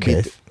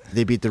 2,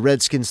 they beat the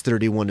Redskins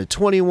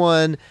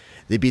 31-21.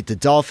 They beat the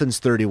Dolphins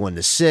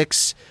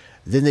 31-6.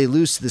 Then they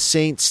lose to the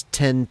Saints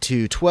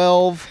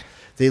 10-12.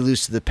 They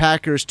lose to the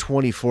Packers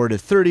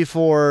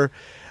 24-34.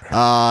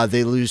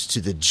 They lose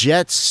to the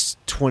Jets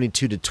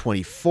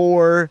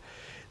 22-24.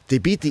 They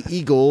beat the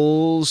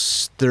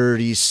Eagles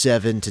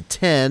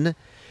 37-10.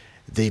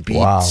 They beat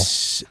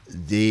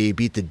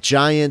the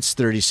Giants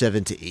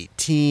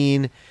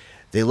 37-18.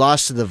 They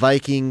lost to the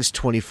Vikings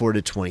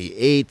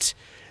 24-28.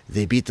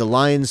 They beat the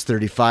Lions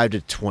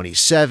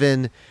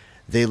 35-27.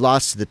 They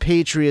lost to the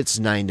Patriots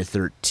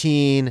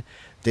 9-13.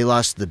 They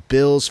lost to the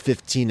Bills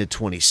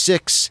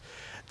 15-26.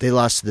 They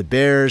lost to the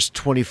Bears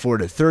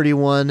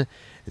 24-31.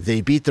 They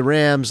beat the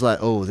Rams.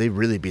 They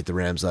really beat the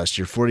Rams last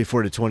year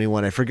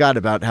 44-21. I forgot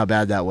about how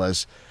bad that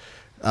was.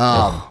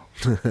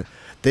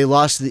 They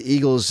lost to the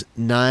Eagles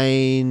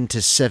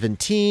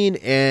 9-17,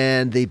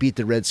 and they beat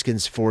the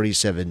Redskins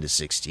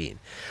 47-16.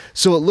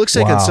 So it looks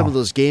like on some of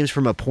those games,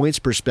 from a points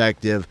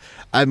perspective,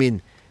 I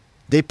mean,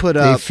 they put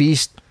up. They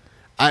feast.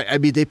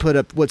 They put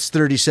up what's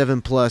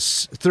 31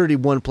 plus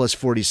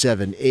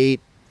 47,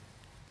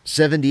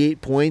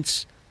 78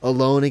 points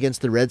alone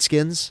against the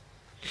Redskins.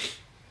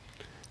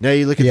 Now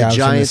you look at the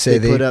Giants;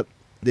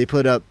 they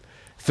put up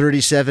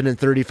 37 and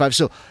 35.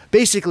 So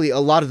basically, a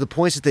lot of the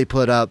points that they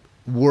put up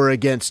were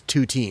against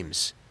two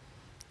teams.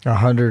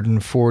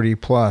 140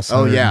 plus,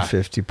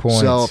 150 points.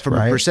 So from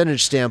a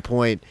percentage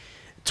standpoint,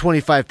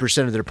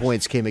 25% of their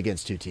points came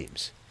against two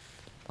teams.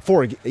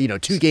 2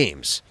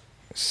 games.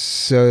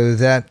 So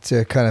that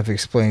kind of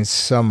explains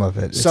some of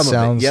it. Some it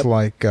sounds of it, yep.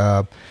 like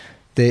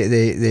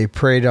they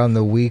preyed on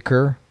the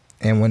weaker,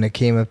 and when it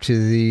came up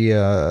to the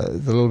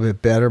little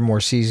bit better,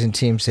 more seasoned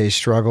teams, they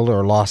struggled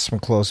or lost some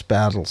close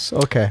battles.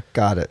 Okay,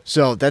 got it.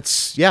 So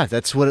that's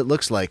what it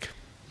looks like.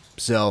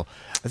 So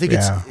I think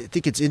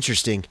it's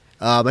interesting.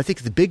 I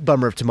think the big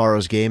bummer of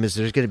tomorrow's game is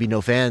there's going to be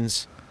no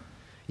fans.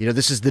 You know,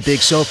 this is the big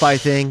SoFi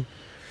thing,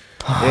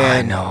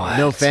 and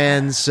no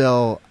fans.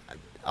 So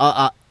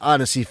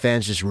honestly,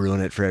 fans just ruin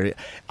it for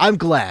everybody. I'm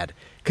glad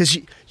because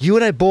you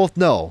and I both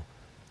know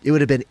it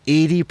would have been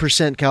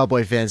 80%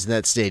 Cowboy fans in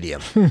that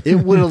stadium. It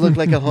would have looked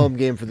like a home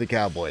game for the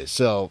Cowboys.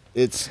 So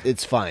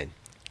it's fine.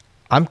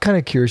 I'm kind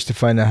of curious to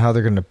find out how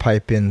they're going to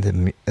pipe in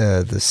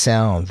the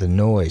sound, the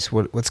noise.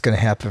 What's going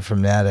to happen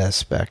from that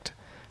aspect?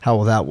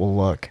 How that will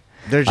look.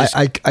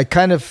 I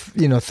kind of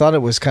thought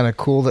it was kind of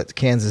cool that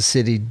Kansas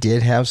City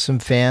did have some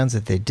fans,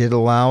 that they did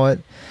allow it.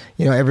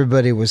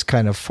 Everybody was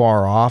kind of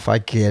far off. I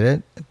get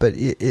it, but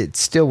it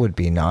still would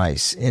be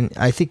nice. And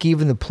I think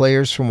even the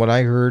players, from what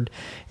I heard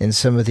in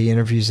some of the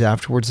interviews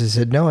afterwards, they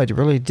said, no, it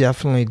really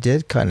definitely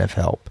did kind of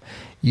help.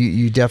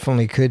 You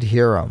definitely could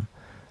hear them,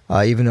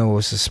 even though it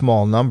was a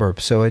small number.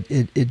 So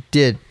it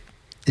did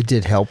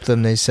help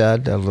them, they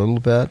said, a little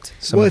bit.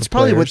 Well, it's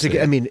probably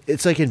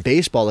it's like in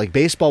baseball. Like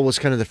baseball was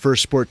kind of the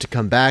first sport to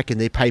come back,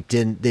 and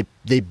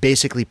they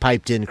basically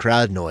piped in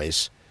crowd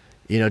noise,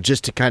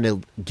 just to kind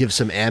of give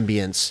some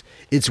ambience.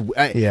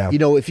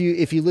 If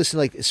you listen,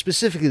 like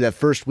specifically that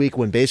first week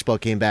when baseball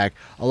came back,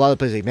 a lot of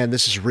players like, man,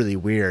 this is really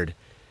weird.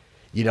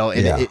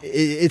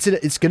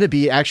 It's going to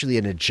be actually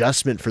an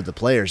adjustment for the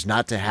players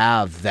not to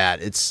have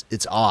that. It's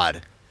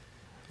odd.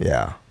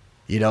 Yeah.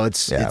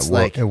 It's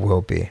like it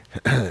will be.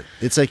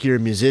 It's like you're a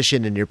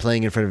musician and you're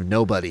playing in front of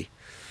nobody.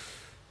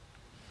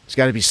 It's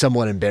got to be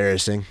somewhat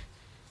embarrassing.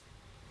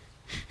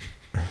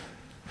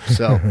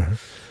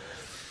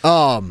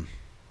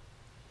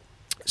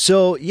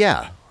 So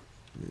yeah,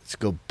 let's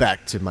go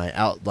back to my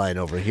outline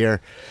over here.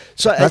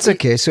 So that's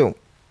okay. So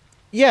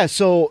yeah,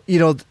 so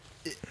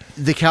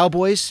the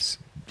Cowboys,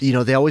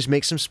 they always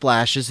make some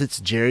splashes. It's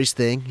Jerry's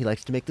thing. He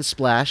likes to make the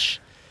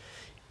splash.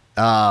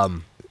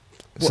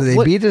 So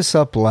they beat us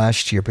up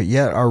last year, but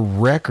yet our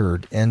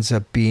record ends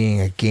up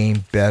being a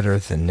game better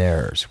than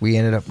theirs. We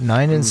ended up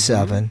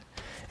 9-7.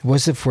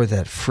 Was it for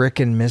that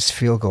frickin' missed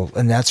field goal?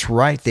 And that's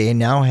right. They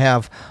now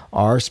have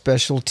our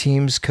special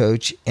teams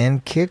coach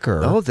and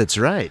kicker. Oh, that's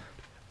right.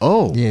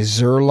 Oh. Yeah,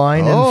 Zuerlein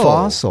and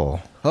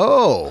Fossil.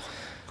 Oh.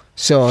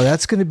 So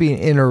that's going to be an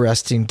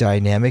interesting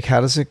dynamic.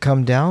 How does it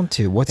come down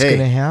to? What's going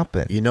to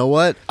happen? You know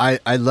what?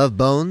 I love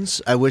Bones.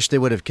 I wish they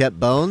would have kept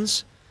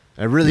Bones.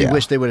 I really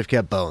wish they would have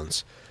kept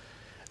Bones.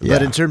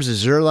 But in terms of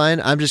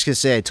Zuerlein, I'm just going to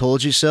say I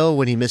told you so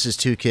when he misses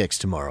 2 kicks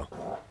tomorrow.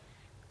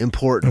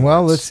 Important.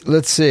 Well, ones.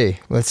 let's see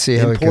how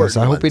it goes.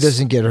 I hope he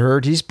doesn't get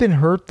hurt. He's been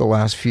hurt the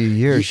last few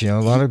years. A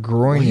lot of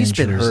groin injuries.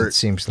 Been hurt. It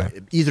seems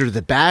like either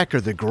the back or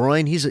the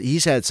groin.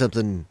 He's had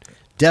something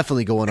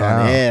definitely going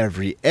on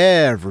every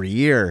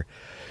year.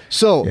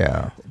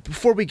 So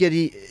before we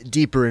get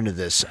deeper into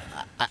this,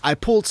 I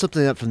pulled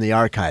something up from the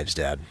archives,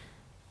 Dad.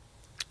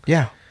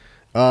 Yeah.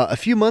 A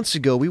few months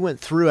ago, we went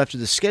through after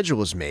the schedule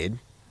was made.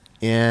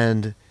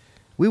 And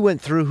we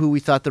went through who we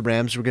thought the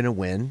Rams were going to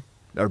win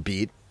or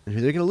beat and who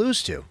they're going to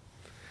lose to.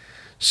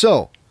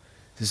 So,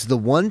 this is the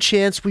one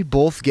chance we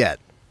both get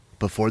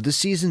before the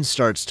season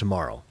starts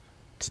tomorrow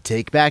to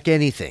take back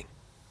anything.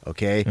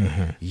 Okay?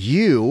 Mm-hmm.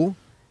 You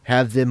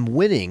have them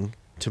winning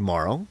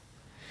tomorrow,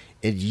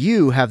 and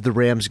you have the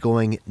Rams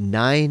going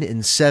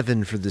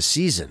 9-7 for the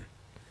season.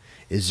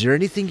 Is there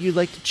anything you'd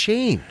like to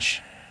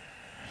change?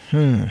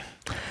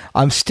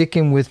 I'm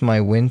sticking with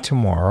my win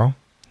tomorrow,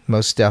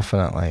 most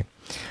definitely.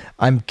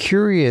 I'm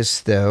curious,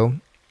 though,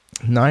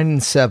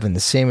 9-7, the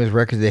same as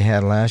record they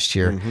had last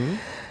year. Mm-hmm.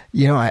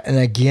 And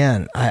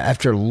again,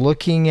 after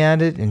looking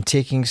at it and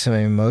taking some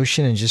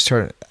emotion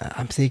and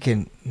I'm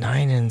thinking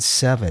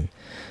 9-7.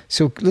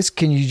 So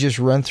can you just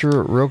run through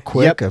it real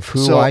quick of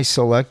who I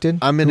selected?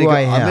 I'm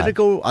gonna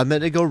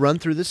go run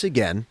through this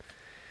again.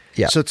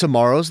 Yeah. So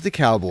tomorrow's the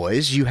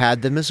Cowboys. You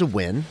had them as a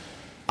win.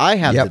 I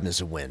have them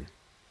as a win.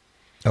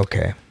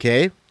 Okay.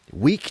 Okay.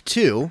 Week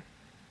 2.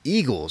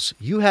 Eagles,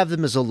 you have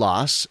them as a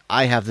loss.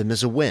 I have them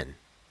as a win.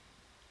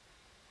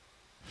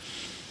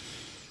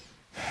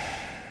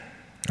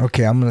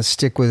 Okay, I'm going to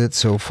stick with it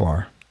so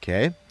far.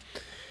 Okay.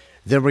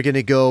 Then we're going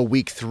to go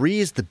week 3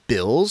 is the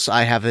Bills.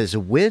 I have it as a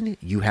win.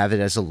 You have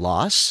it as a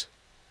loss.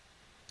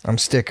 I'm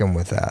sticking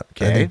with that.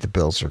 Okay. I think the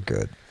Bills are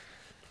good.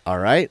 All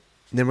right.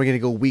 And then we're going to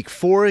go week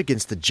 4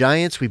 against the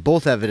Giants. We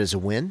both have it as a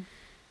win.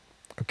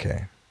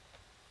 Okay.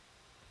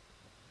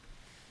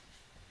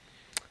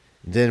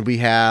 Then we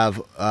have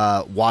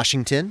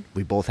Washington.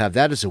 We both have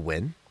that as a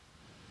win.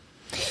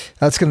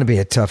 That's going to be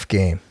a tough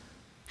game.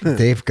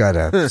 They've got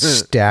a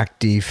stacked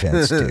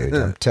defense, dude.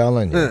 I'm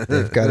telling you.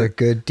 They've got a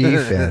good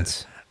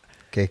defense.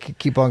 Okay,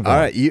 keep on going.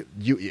 All right, you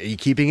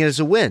keeping it as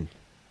a win?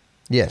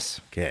 Yes.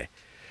 Okay.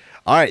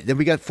 All right, then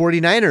we got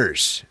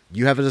 49ers.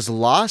 You have it as a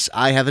loss.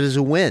 I have it as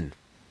a win.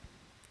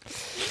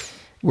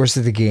 Where's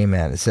the game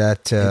at? Is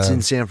that? It's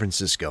in San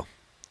Francisco.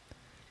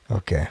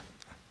 Okay.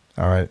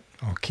 All right.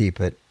 I'll keep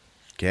it.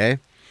 Okay.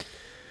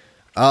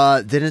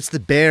 Then it's the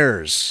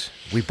Bears.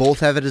 We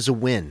both have it as a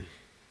win.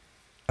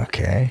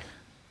 Okay.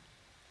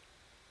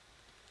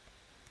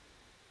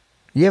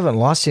 You haven't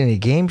lost any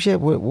games yet?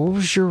 What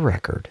was your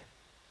record?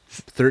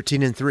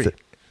 13-3.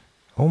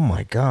 Oh,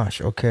 my gosh.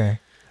 Okay.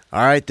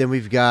 All right, then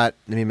we've got,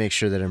 let me make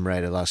sure that I'm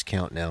right. I lost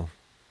count now.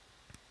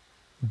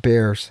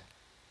 Bears.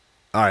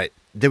 All right.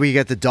 Then we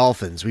got the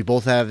Dolphins. We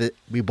both have it.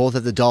 We both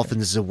have the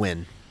Dolphins as a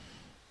win.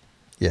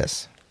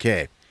 Yes.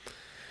 Okay.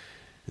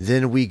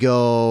 Then we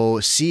go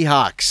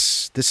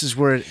Seahawks. This is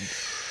where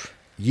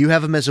you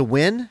have them as a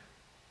win,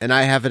 and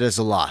I have it as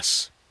a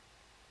loss.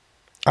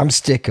 I'm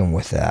sticking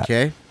with that.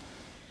 Okay.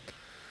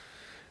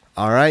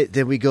 All right.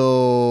 Then we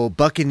go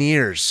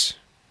Buccaneers.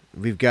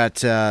 We've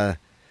got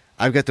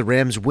I've got the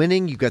Rams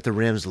winning. You've got the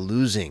Rams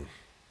losing.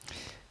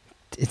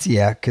 It's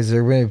because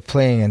they're going to be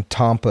playing in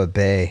Tampa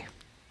Bay.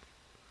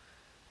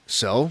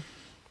 So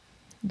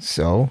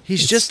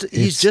he's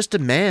just a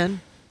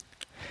man.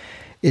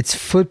 It's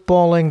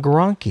football and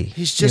Gronky.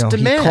 He's just a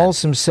man. He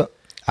calls himself.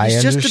 I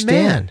understand. Just a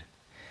man.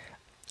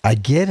 I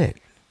get it.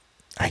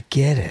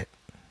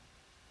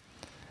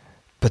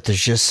 But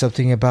there's just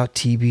something about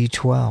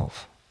TB12,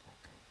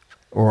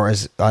 or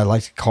as I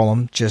like to call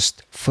him,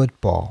 just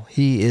football.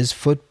 He is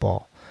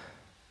football.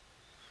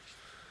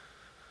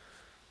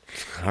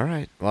 All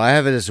right. Well, I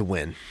have it as a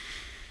win.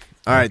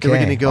 All right. Then we're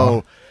going to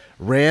go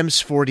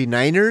Rams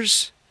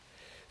 49ers.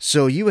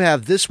 So you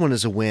have this one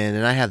as a win,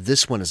 and I have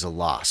this one as a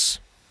loss.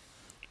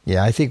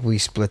 Yeah, I think we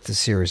split the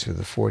series with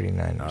the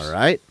 49ers. All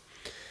right.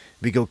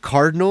 We go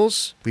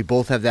Cardinals. We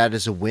both have that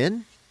as a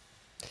win.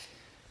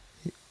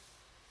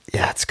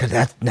 Yeah, it's good.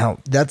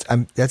 That's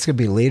going to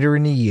be later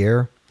in the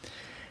year.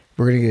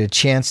 We're going to get a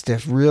chance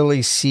to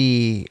really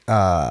see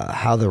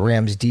how the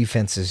Rams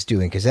defense is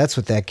doing, because that's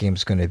what that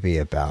game's going to be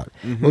about.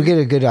 Mm-hmm. We'll get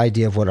a good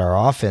idea of what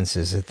our offense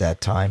is at that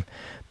time,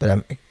 but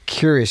I'm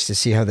curious to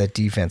see how that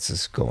defense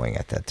is going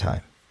at that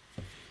time.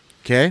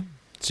 Okay.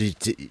 So you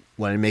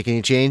want to make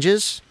any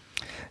changes?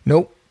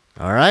 Nope.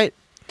 All right.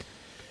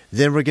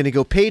 Then we're going to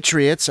go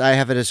Patriots. I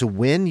have it as a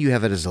win. You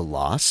have it as a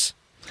loss.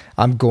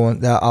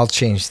 I'll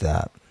change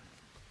that.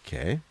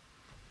 Okay.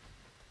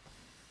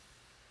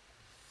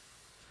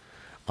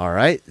 All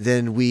right.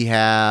 Then we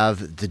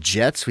have the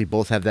Jets. We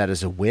both have that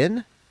as a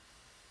win.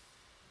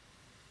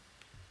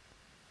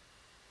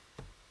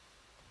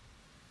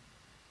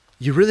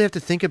 You really have to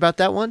think about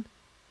that one?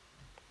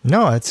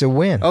 No, it's a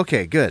win.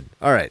 Okay, good.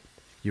 All right.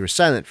 You were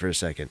silent for a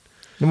second.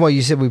 Well,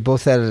 you said we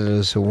both had it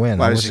as a win.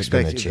 Well, I was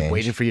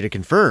waiting for you to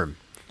confirm.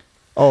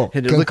 Oh,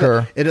 and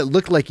concur. It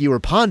looked like you were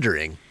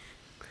pondering.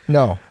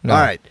 No. All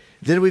right.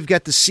 Then we've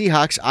got the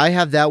Seahawks. I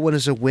have that one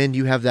as a win.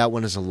 You have that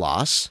one as a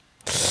loss.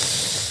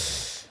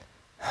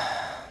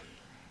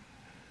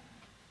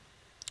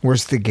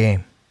 Where's the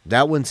game?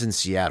 That one's in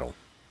Seattle.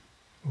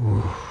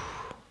 Ooh.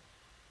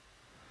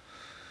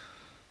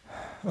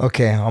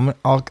 Okay,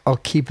 I'll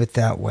keep it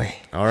that way.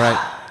 All right.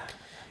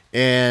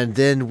 And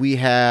then we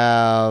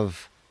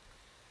have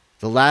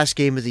the last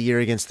game of the year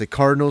against the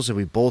Cardinals, and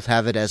we both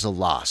have it as a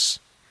loss.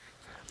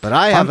 But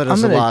I have it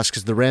as a loss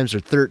because the Rams are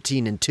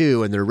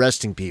 13-2, and they're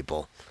resting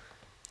people.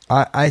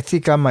 I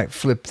think I might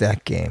flip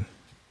that game.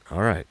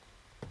 All right.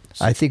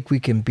 I think we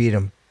can beat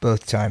them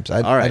both times.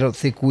 All right. I don't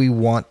think we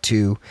want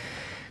to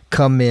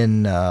come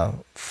in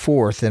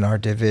fourth in our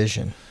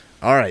division.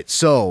 All right.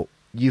 So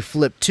you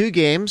flip two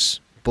games,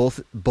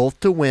 both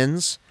to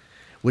wins,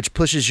 which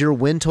pushes your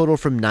win total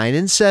from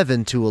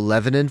 9-7 to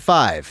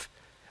 11-5.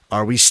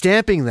 Are we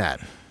stamping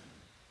that?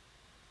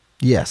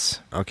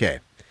 Yes. Okay.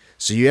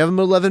 So you have them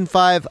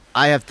 11-5.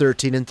 I have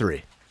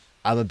 13-3.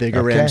 I'm a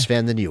bigger Rams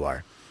fan than you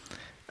are.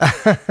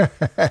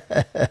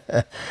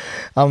 That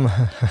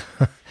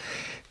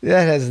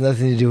has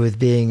nothing to do with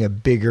being a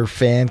bigger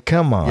fan.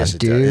 Come on, yes, it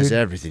dude. It has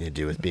everything to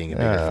do with being a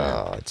bigger fan.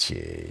 Oh,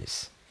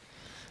 jeez.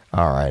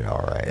 All right.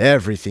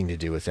 Everything to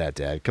do with that,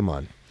 Dad. Come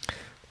on.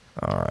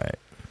 All right.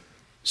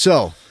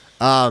 So,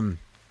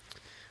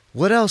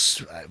 what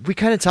else? We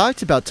kind of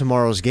talked about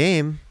tomorrow's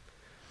game.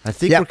 I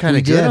think we're kind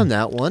of good on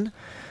that one.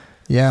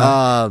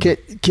 Yeah.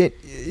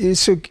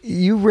 So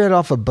you read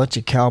off a bunch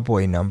of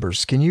Cowboy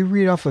numbers. Can you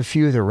read off a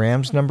few of the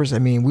Rams numbers? I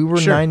mean, we were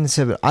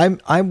 9-7.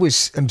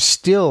 I'm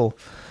still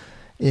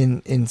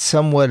in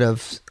somewhat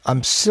of.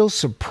 I'm still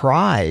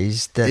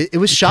surprised that it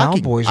was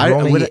shocking. Cowboys were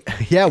only. When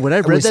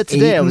I read that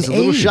today, I was a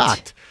little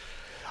shocked.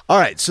 All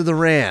right, so the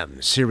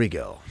Rams. Here we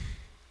go.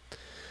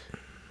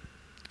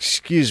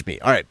 Excuse me.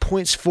 All right,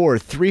 points for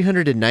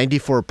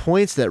 394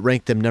 points. That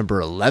ranked them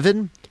number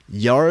 11.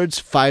 Yards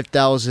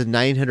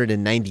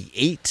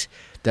 5,998.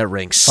 That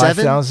ranks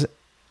 7. 5,000.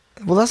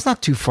 Well, that's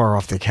not too far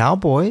off the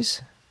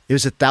Cowboys. It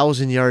was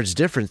 1,000 yards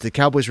difference. The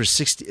Cowboys were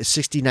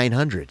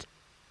 6,900.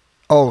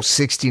 Oh,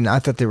 69. I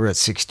thought they were at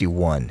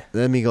 61.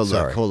 Let me go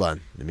look. Hold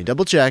on. Let me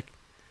double check.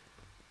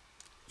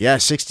 Yeah,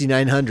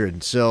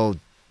 6,900. So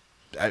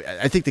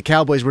I think the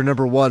Cowboys were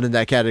number 1 in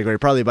that category,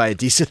 probably by a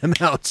decent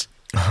amount.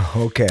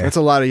 Okay. That's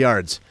a lot of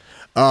yards.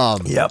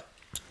 Yep.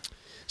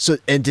 So,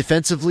 and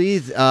defensively,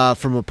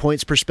 from a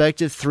points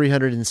perspective,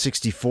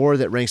 364.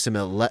 That ranks them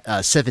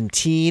at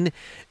 17.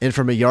 And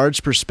from a yards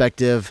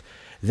perspective,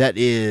 that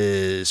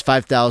is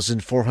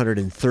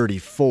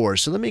 5,434.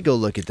 So let me go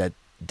look at that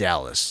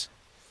Dallas.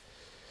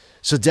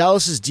 So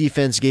Dallas's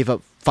defense gave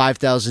up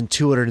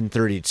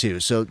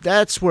 5,232. So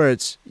that's where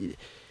it's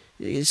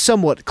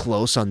somewhat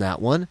close on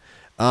that one.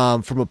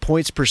 From a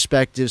points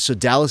perspective, so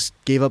Dallas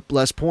gave up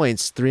less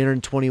points,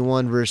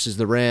 321 versus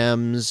the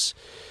Rams,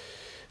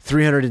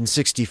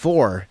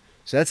 364.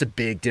 So that's a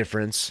big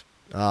difference.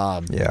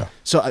 Yeah.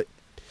 So, I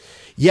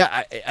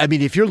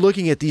mean, if you're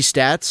looking at these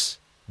stats,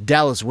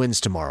 Dallas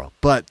wins tomorrow.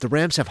 But the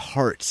Rams have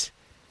heart,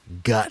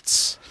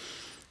 guts,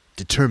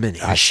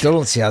 determination. I still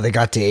don't see how they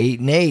got to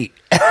 8-8.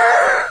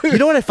 You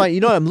know what I find?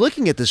 You know, I'm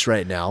looking at this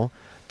right now.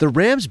 The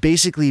Rams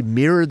basically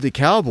mirrored the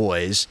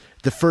Cowboys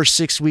the first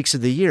 6 weeks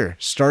of the year.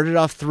 Started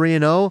off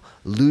 3-0,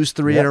 lose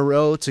 3 in a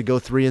row to go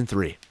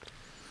 3-3.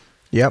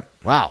 Yep.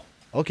 Wow.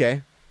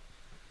 Okay.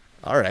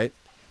 All right.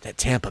 That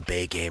Tampa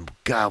Bay game.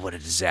 God, what a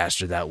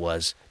disaster that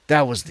was.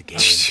 That was the game.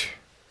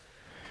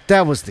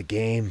 That was the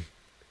game.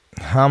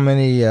 How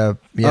many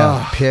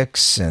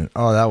picks and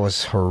that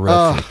was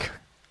horrific.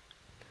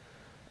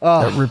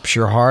 That rips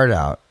your heart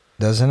out,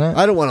 doesn't it?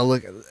 I don't want to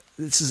look at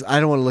I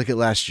don't want to look at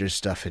last year's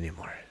stuff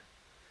anymore.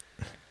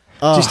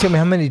 Just tell me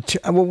how many.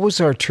 What was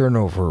our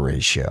turnover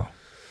ratio?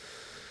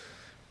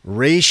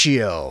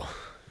 Ratio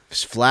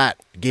was flat.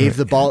 Gave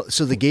the ball.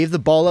 So they gave the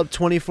ball up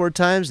 24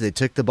 times. They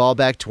took the ball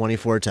back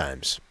 24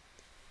 times.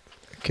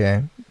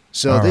 Okay.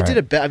 So they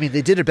did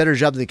they did a better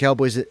job than the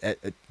Cowboys at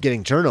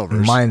getting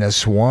turnovers.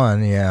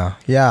 -1.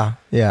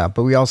 Yeah.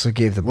 But we also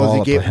gave the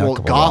ball up a heck of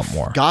a lot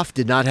more. Goff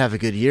did not have a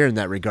good year in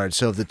that regard.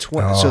 So of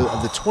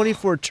the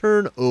 24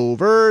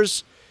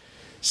 turnovers,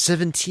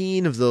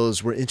 17 of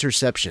those were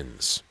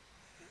interceptions.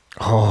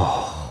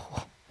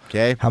 Oh.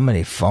 Okay. How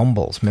many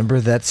fumbles?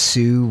 Remember that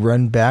Sue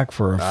run back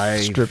for a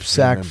strip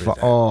sack?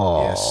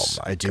 Yes,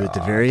 I do. At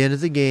the very end of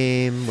the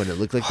game when it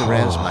looked like the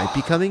Rams might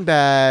be coming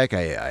back.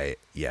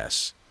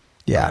 Yes.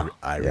 Yeah.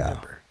 I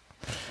remember.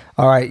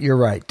 All right, you're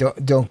right.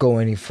 Don't go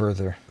any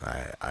further.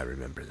 I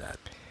remember that.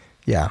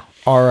 Yeah.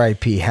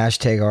 R.I.P.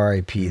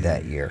 #RIP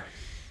that year.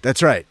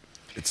 That's right.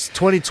 It's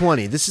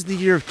 2020. This is the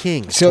year of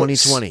kings.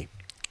 2020.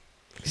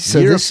 So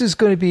this is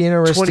going to be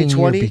interesting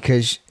year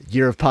because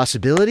year of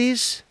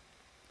possibilities.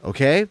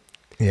 Okay.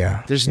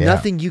 Yeah. There's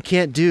nothing you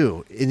can't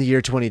do in the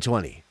year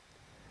 2020.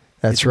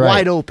 It's right.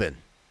 Wide open.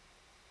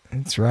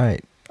 That's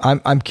right.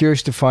 I'm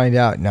curious to find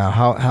out now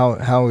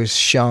how is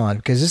Sean,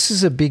 because this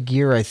is a big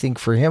year I think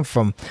for him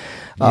from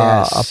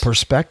a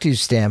perspective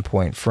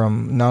standpoint,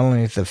 from not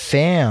only the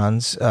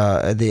fans,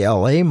 the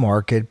LA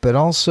market, but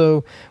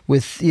also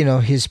with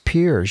his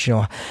peers.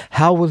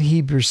 How will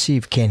he be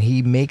perceived? Can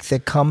he make the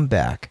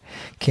comeback?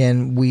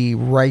 Can we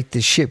right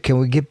the ship? Can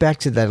we get back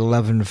to that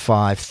 11-5,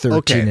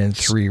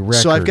 13-3 record?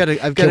 So I've got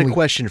a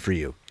question for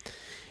you.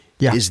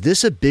 Yeah. Is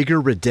this a bigger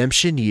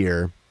redemption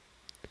year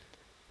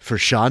for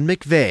Sean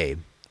McVay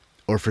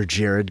or for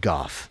Jared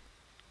Goff?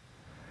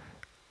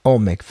 Oh,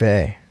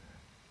 McVay.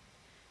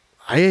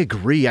 I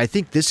agree. I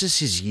think this is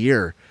his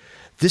year.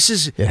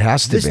 It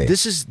has to be.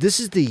 This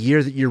is the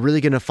year that you're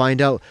really going to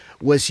find out,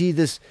 was he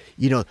this,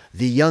 the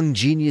young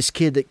genius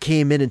kid that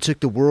came in and took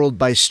the world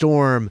by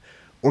storm,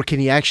 or can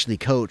he actually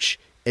coach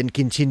and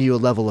continue a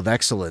level of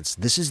excellence?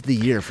 This is the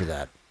year for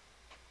that.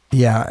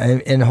 Yeah,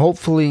 and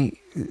hopefully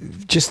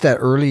just that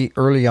early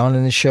on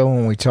in the show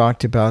when we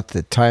talked about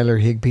the Tyler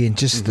Higbee and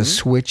just the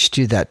switch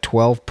to that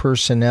 12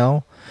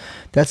 personnel,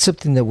 that's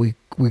something that we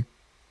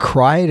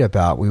cried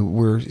about. We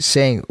were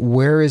saying,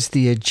 where is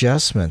the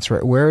adjustments,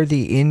 right? Where are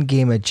the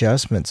in-game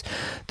adjustments?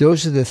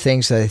 Those are the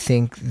things that I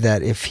think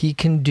that if he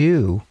can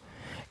do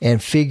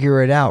and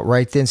figure it out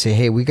right then, say,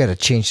 hey, we got to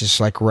change this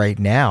like right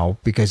now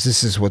because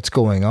this is what's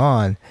going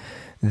on,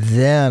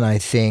 then I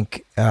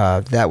think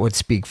that would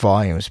speak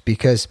volumes,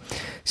 because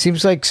it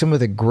seems like some of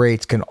the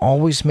greats can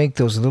always make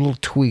those little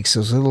tweaks,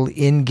 those little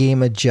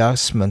in-game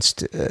adjustments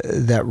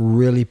that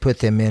really put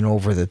them in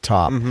over the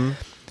top.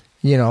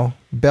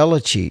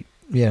 Belichick,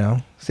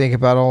 think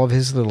about all of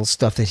his little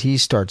stuff that he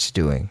starts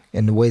doing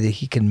and the way that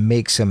he can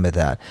make some of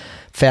that.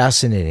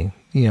 Fascinating.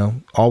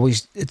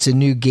 Always it's a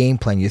new game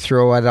plan. You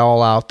throw it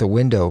all out the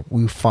window,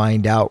 we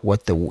find out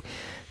what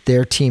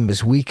their team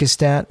is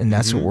weakest at, and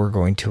that's what we're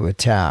going to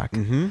attack.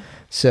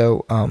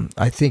 So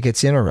I think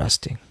it's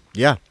interesting.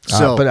 Yeah.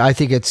 So, but I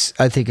think it's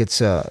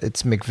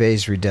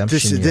McVay's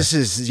redemption. This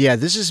is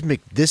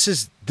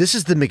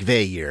the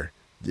McVay year.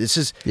 This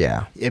is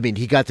I mean,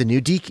 he got the new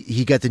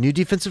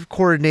defensive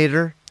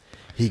coordinator,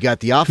 he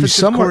got the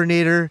offensive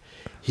coordinator,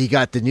 he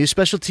got the new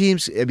special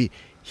teams. I mean,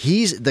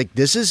 he's like,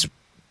 this is,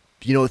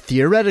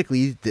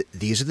 theoretically,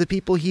 these are the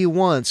people he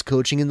wants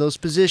coaching in those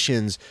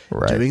positions,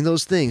 doing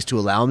those things to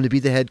allow him to be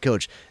the head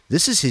coach.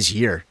 This is his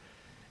year,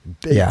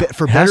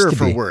 for better or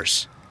for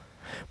worse.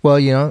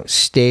 Well,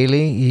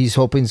 Staley, he's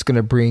hoping he's going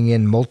to bring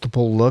in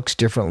multiple looks,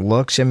 different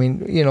looks. I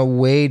mean,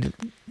 Wade,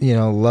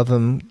 love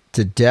him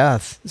to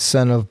death,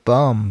 son of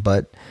bum,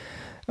 but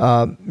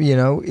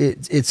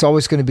it's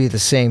always going to be the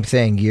same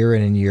thing year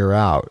in and year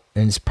out,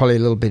 and it's probably a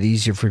little bit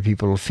easier for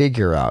people to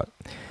figure out.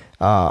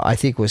 I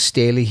think with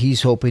Staley,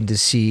 he's hoping to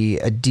see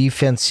a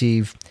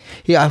defensive.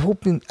 Yeah,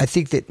 I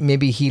think that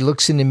maybe he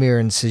looks in the mirror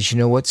and says, you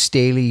know what,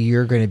 Staley,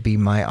 you're going to be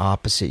my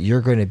opposite.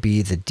 You're going to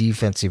be the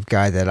defensive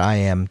guy that I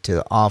am to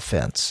the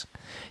offense.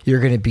 You're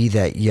going to be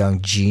that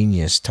young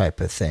genius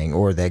type of thing,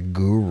 or that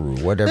guru,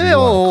 whatever you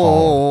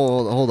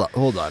want to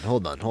call him.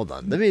 Hold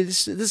on. Let me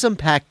let's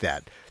unpack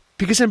that,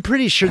 because I'm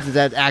pretty sure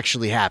that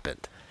actually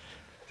happened.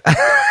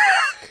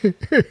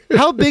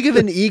 How big of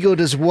an ego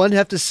does one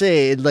have to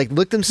say and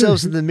look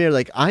themselves in the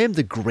mirror I am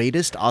the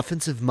greatest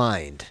offensive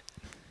mind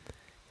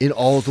in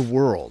all the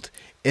world,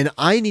 and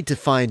I need to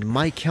find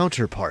my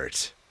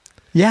counterpart?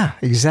 Yeah,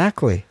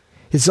 exactly.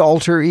 It's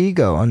alter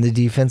ego on the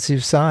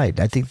defensive side.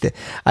 I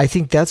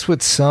think that's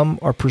what some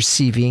are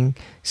perceiving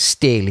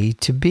Staley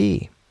to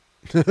be.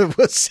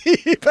 We'll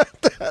see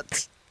about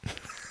that.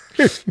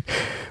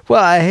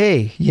 Well,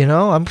 hey,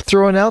 I'm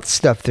throwing out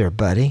stuff there,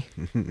 buddy.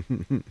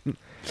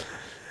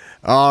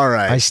 All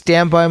right. I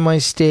stand by my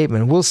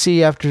statement. We'll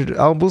see after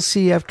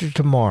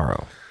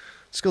tomorrow.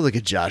 Let's go look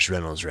at Josh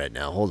Reynolds right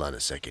now. Hold on a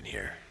second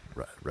here.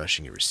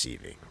 Rushing and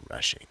receiving.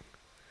 Rushing.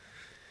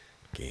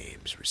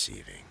 Games,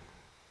 receiving.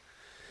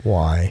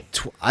 Why?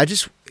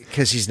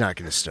 Because he's not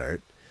going to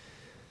start.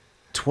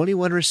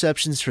 21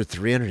 receptions for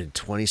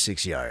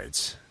 326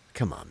 yards.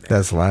 Come on, man.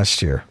 That's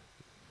last year.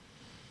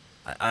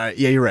 Yeah,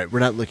 you're right. We're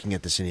not looking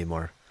at this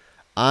anymore.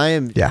 I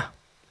am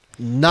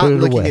not Put it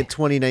looking away. at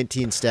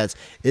 2019 stats.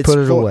 It's Put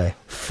it away.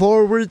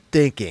 Forward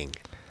thinking.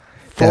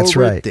 That's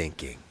right.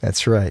 Thinking.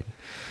 That's right.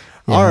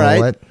 All right.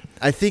 What?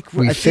 I think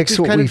We fix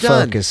what we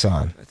focus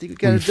on. I think we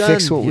got it done.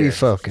 Fix what we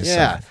focus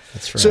on.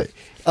 That's right.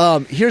 So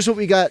here's what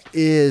we got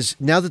is,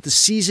 now that the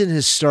season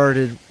has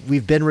started,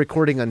 we've been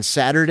recording on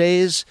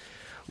Saturdays.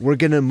 We're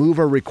going to move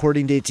our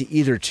recording date to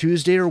either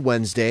Tuesday or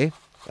Wednesday.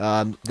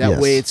 That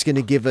way it's going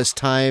to give us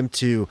time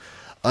to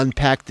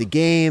unpack the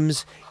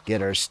games,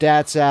 get our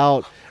stats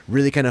out,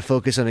 really kind of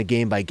focus on a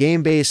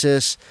game-by-game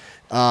basis.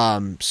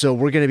 So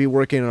we're going to be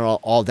working on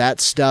all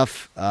that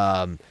stuff.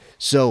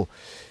 So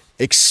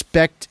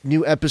expect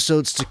new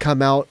episodes to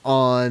come out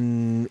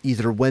on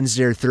either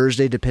Wednesday or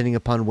Thursday, depending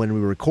upon when we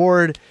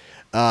record.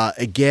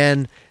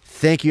 Again,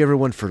 thank you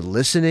everyone for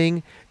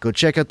listening. Go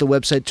check out the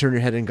website,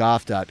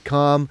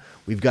 turnyourheadandgolf.com.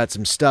 We've got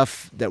some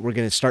stuff that we're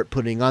going to start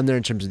putting on there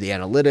in terms of the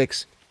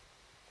analytics.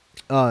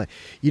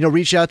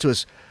 Reach out to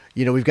us.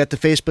 We've got the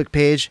Facebook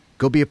page.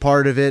 Go be a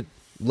part of it.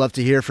 Love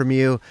to hear from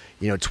you.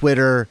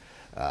 Twitter,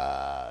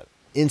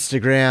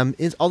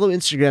 Instagram. Although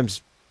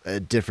Instagram's a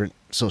different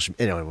social.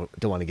 Anyway,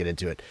 don't want to get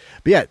into it.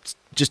 But yeah,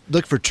 just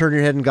look for Turn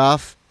Your Head and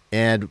Golf,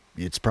 and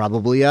it's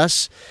probably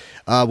us.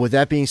 With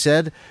that being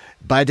said,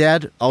 bye,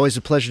 Dad. Always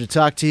a pleasure to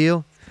talk to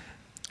you.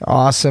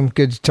 Awesome.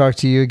 Good to talk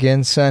to you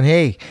again, son.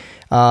 Hey,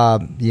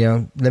 let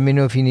me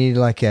know if you need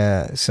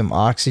some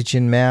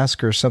oxygen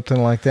mask or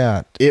something like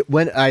that.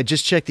 I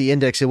just checked the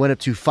index. It went up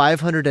to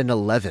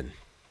 511.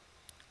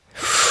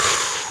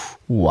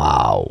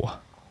 Wow.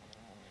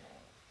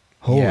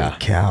 Holy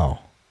cow.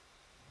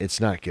 It's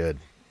not good.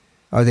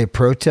 Are they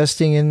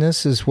protesting in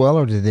this as well,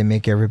 or did they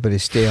make everybody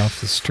stay off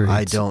the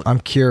streets? I'm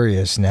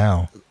curious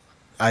now.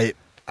 I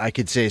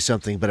could say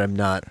something, but I'm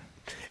not.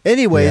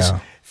 Anyways,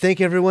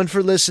 thank everyone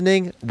for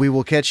listening. We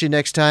will catch you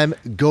next time.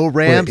 Go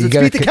Rams. Let's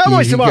beat the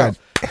Cowboys tomorrow.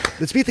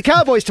 Let's beat the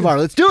Cowboys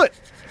tomorrow. Let's do it.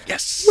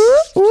 Yes.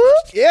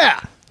 Yeah.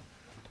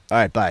 All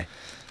right, bye.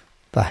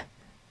 Bye.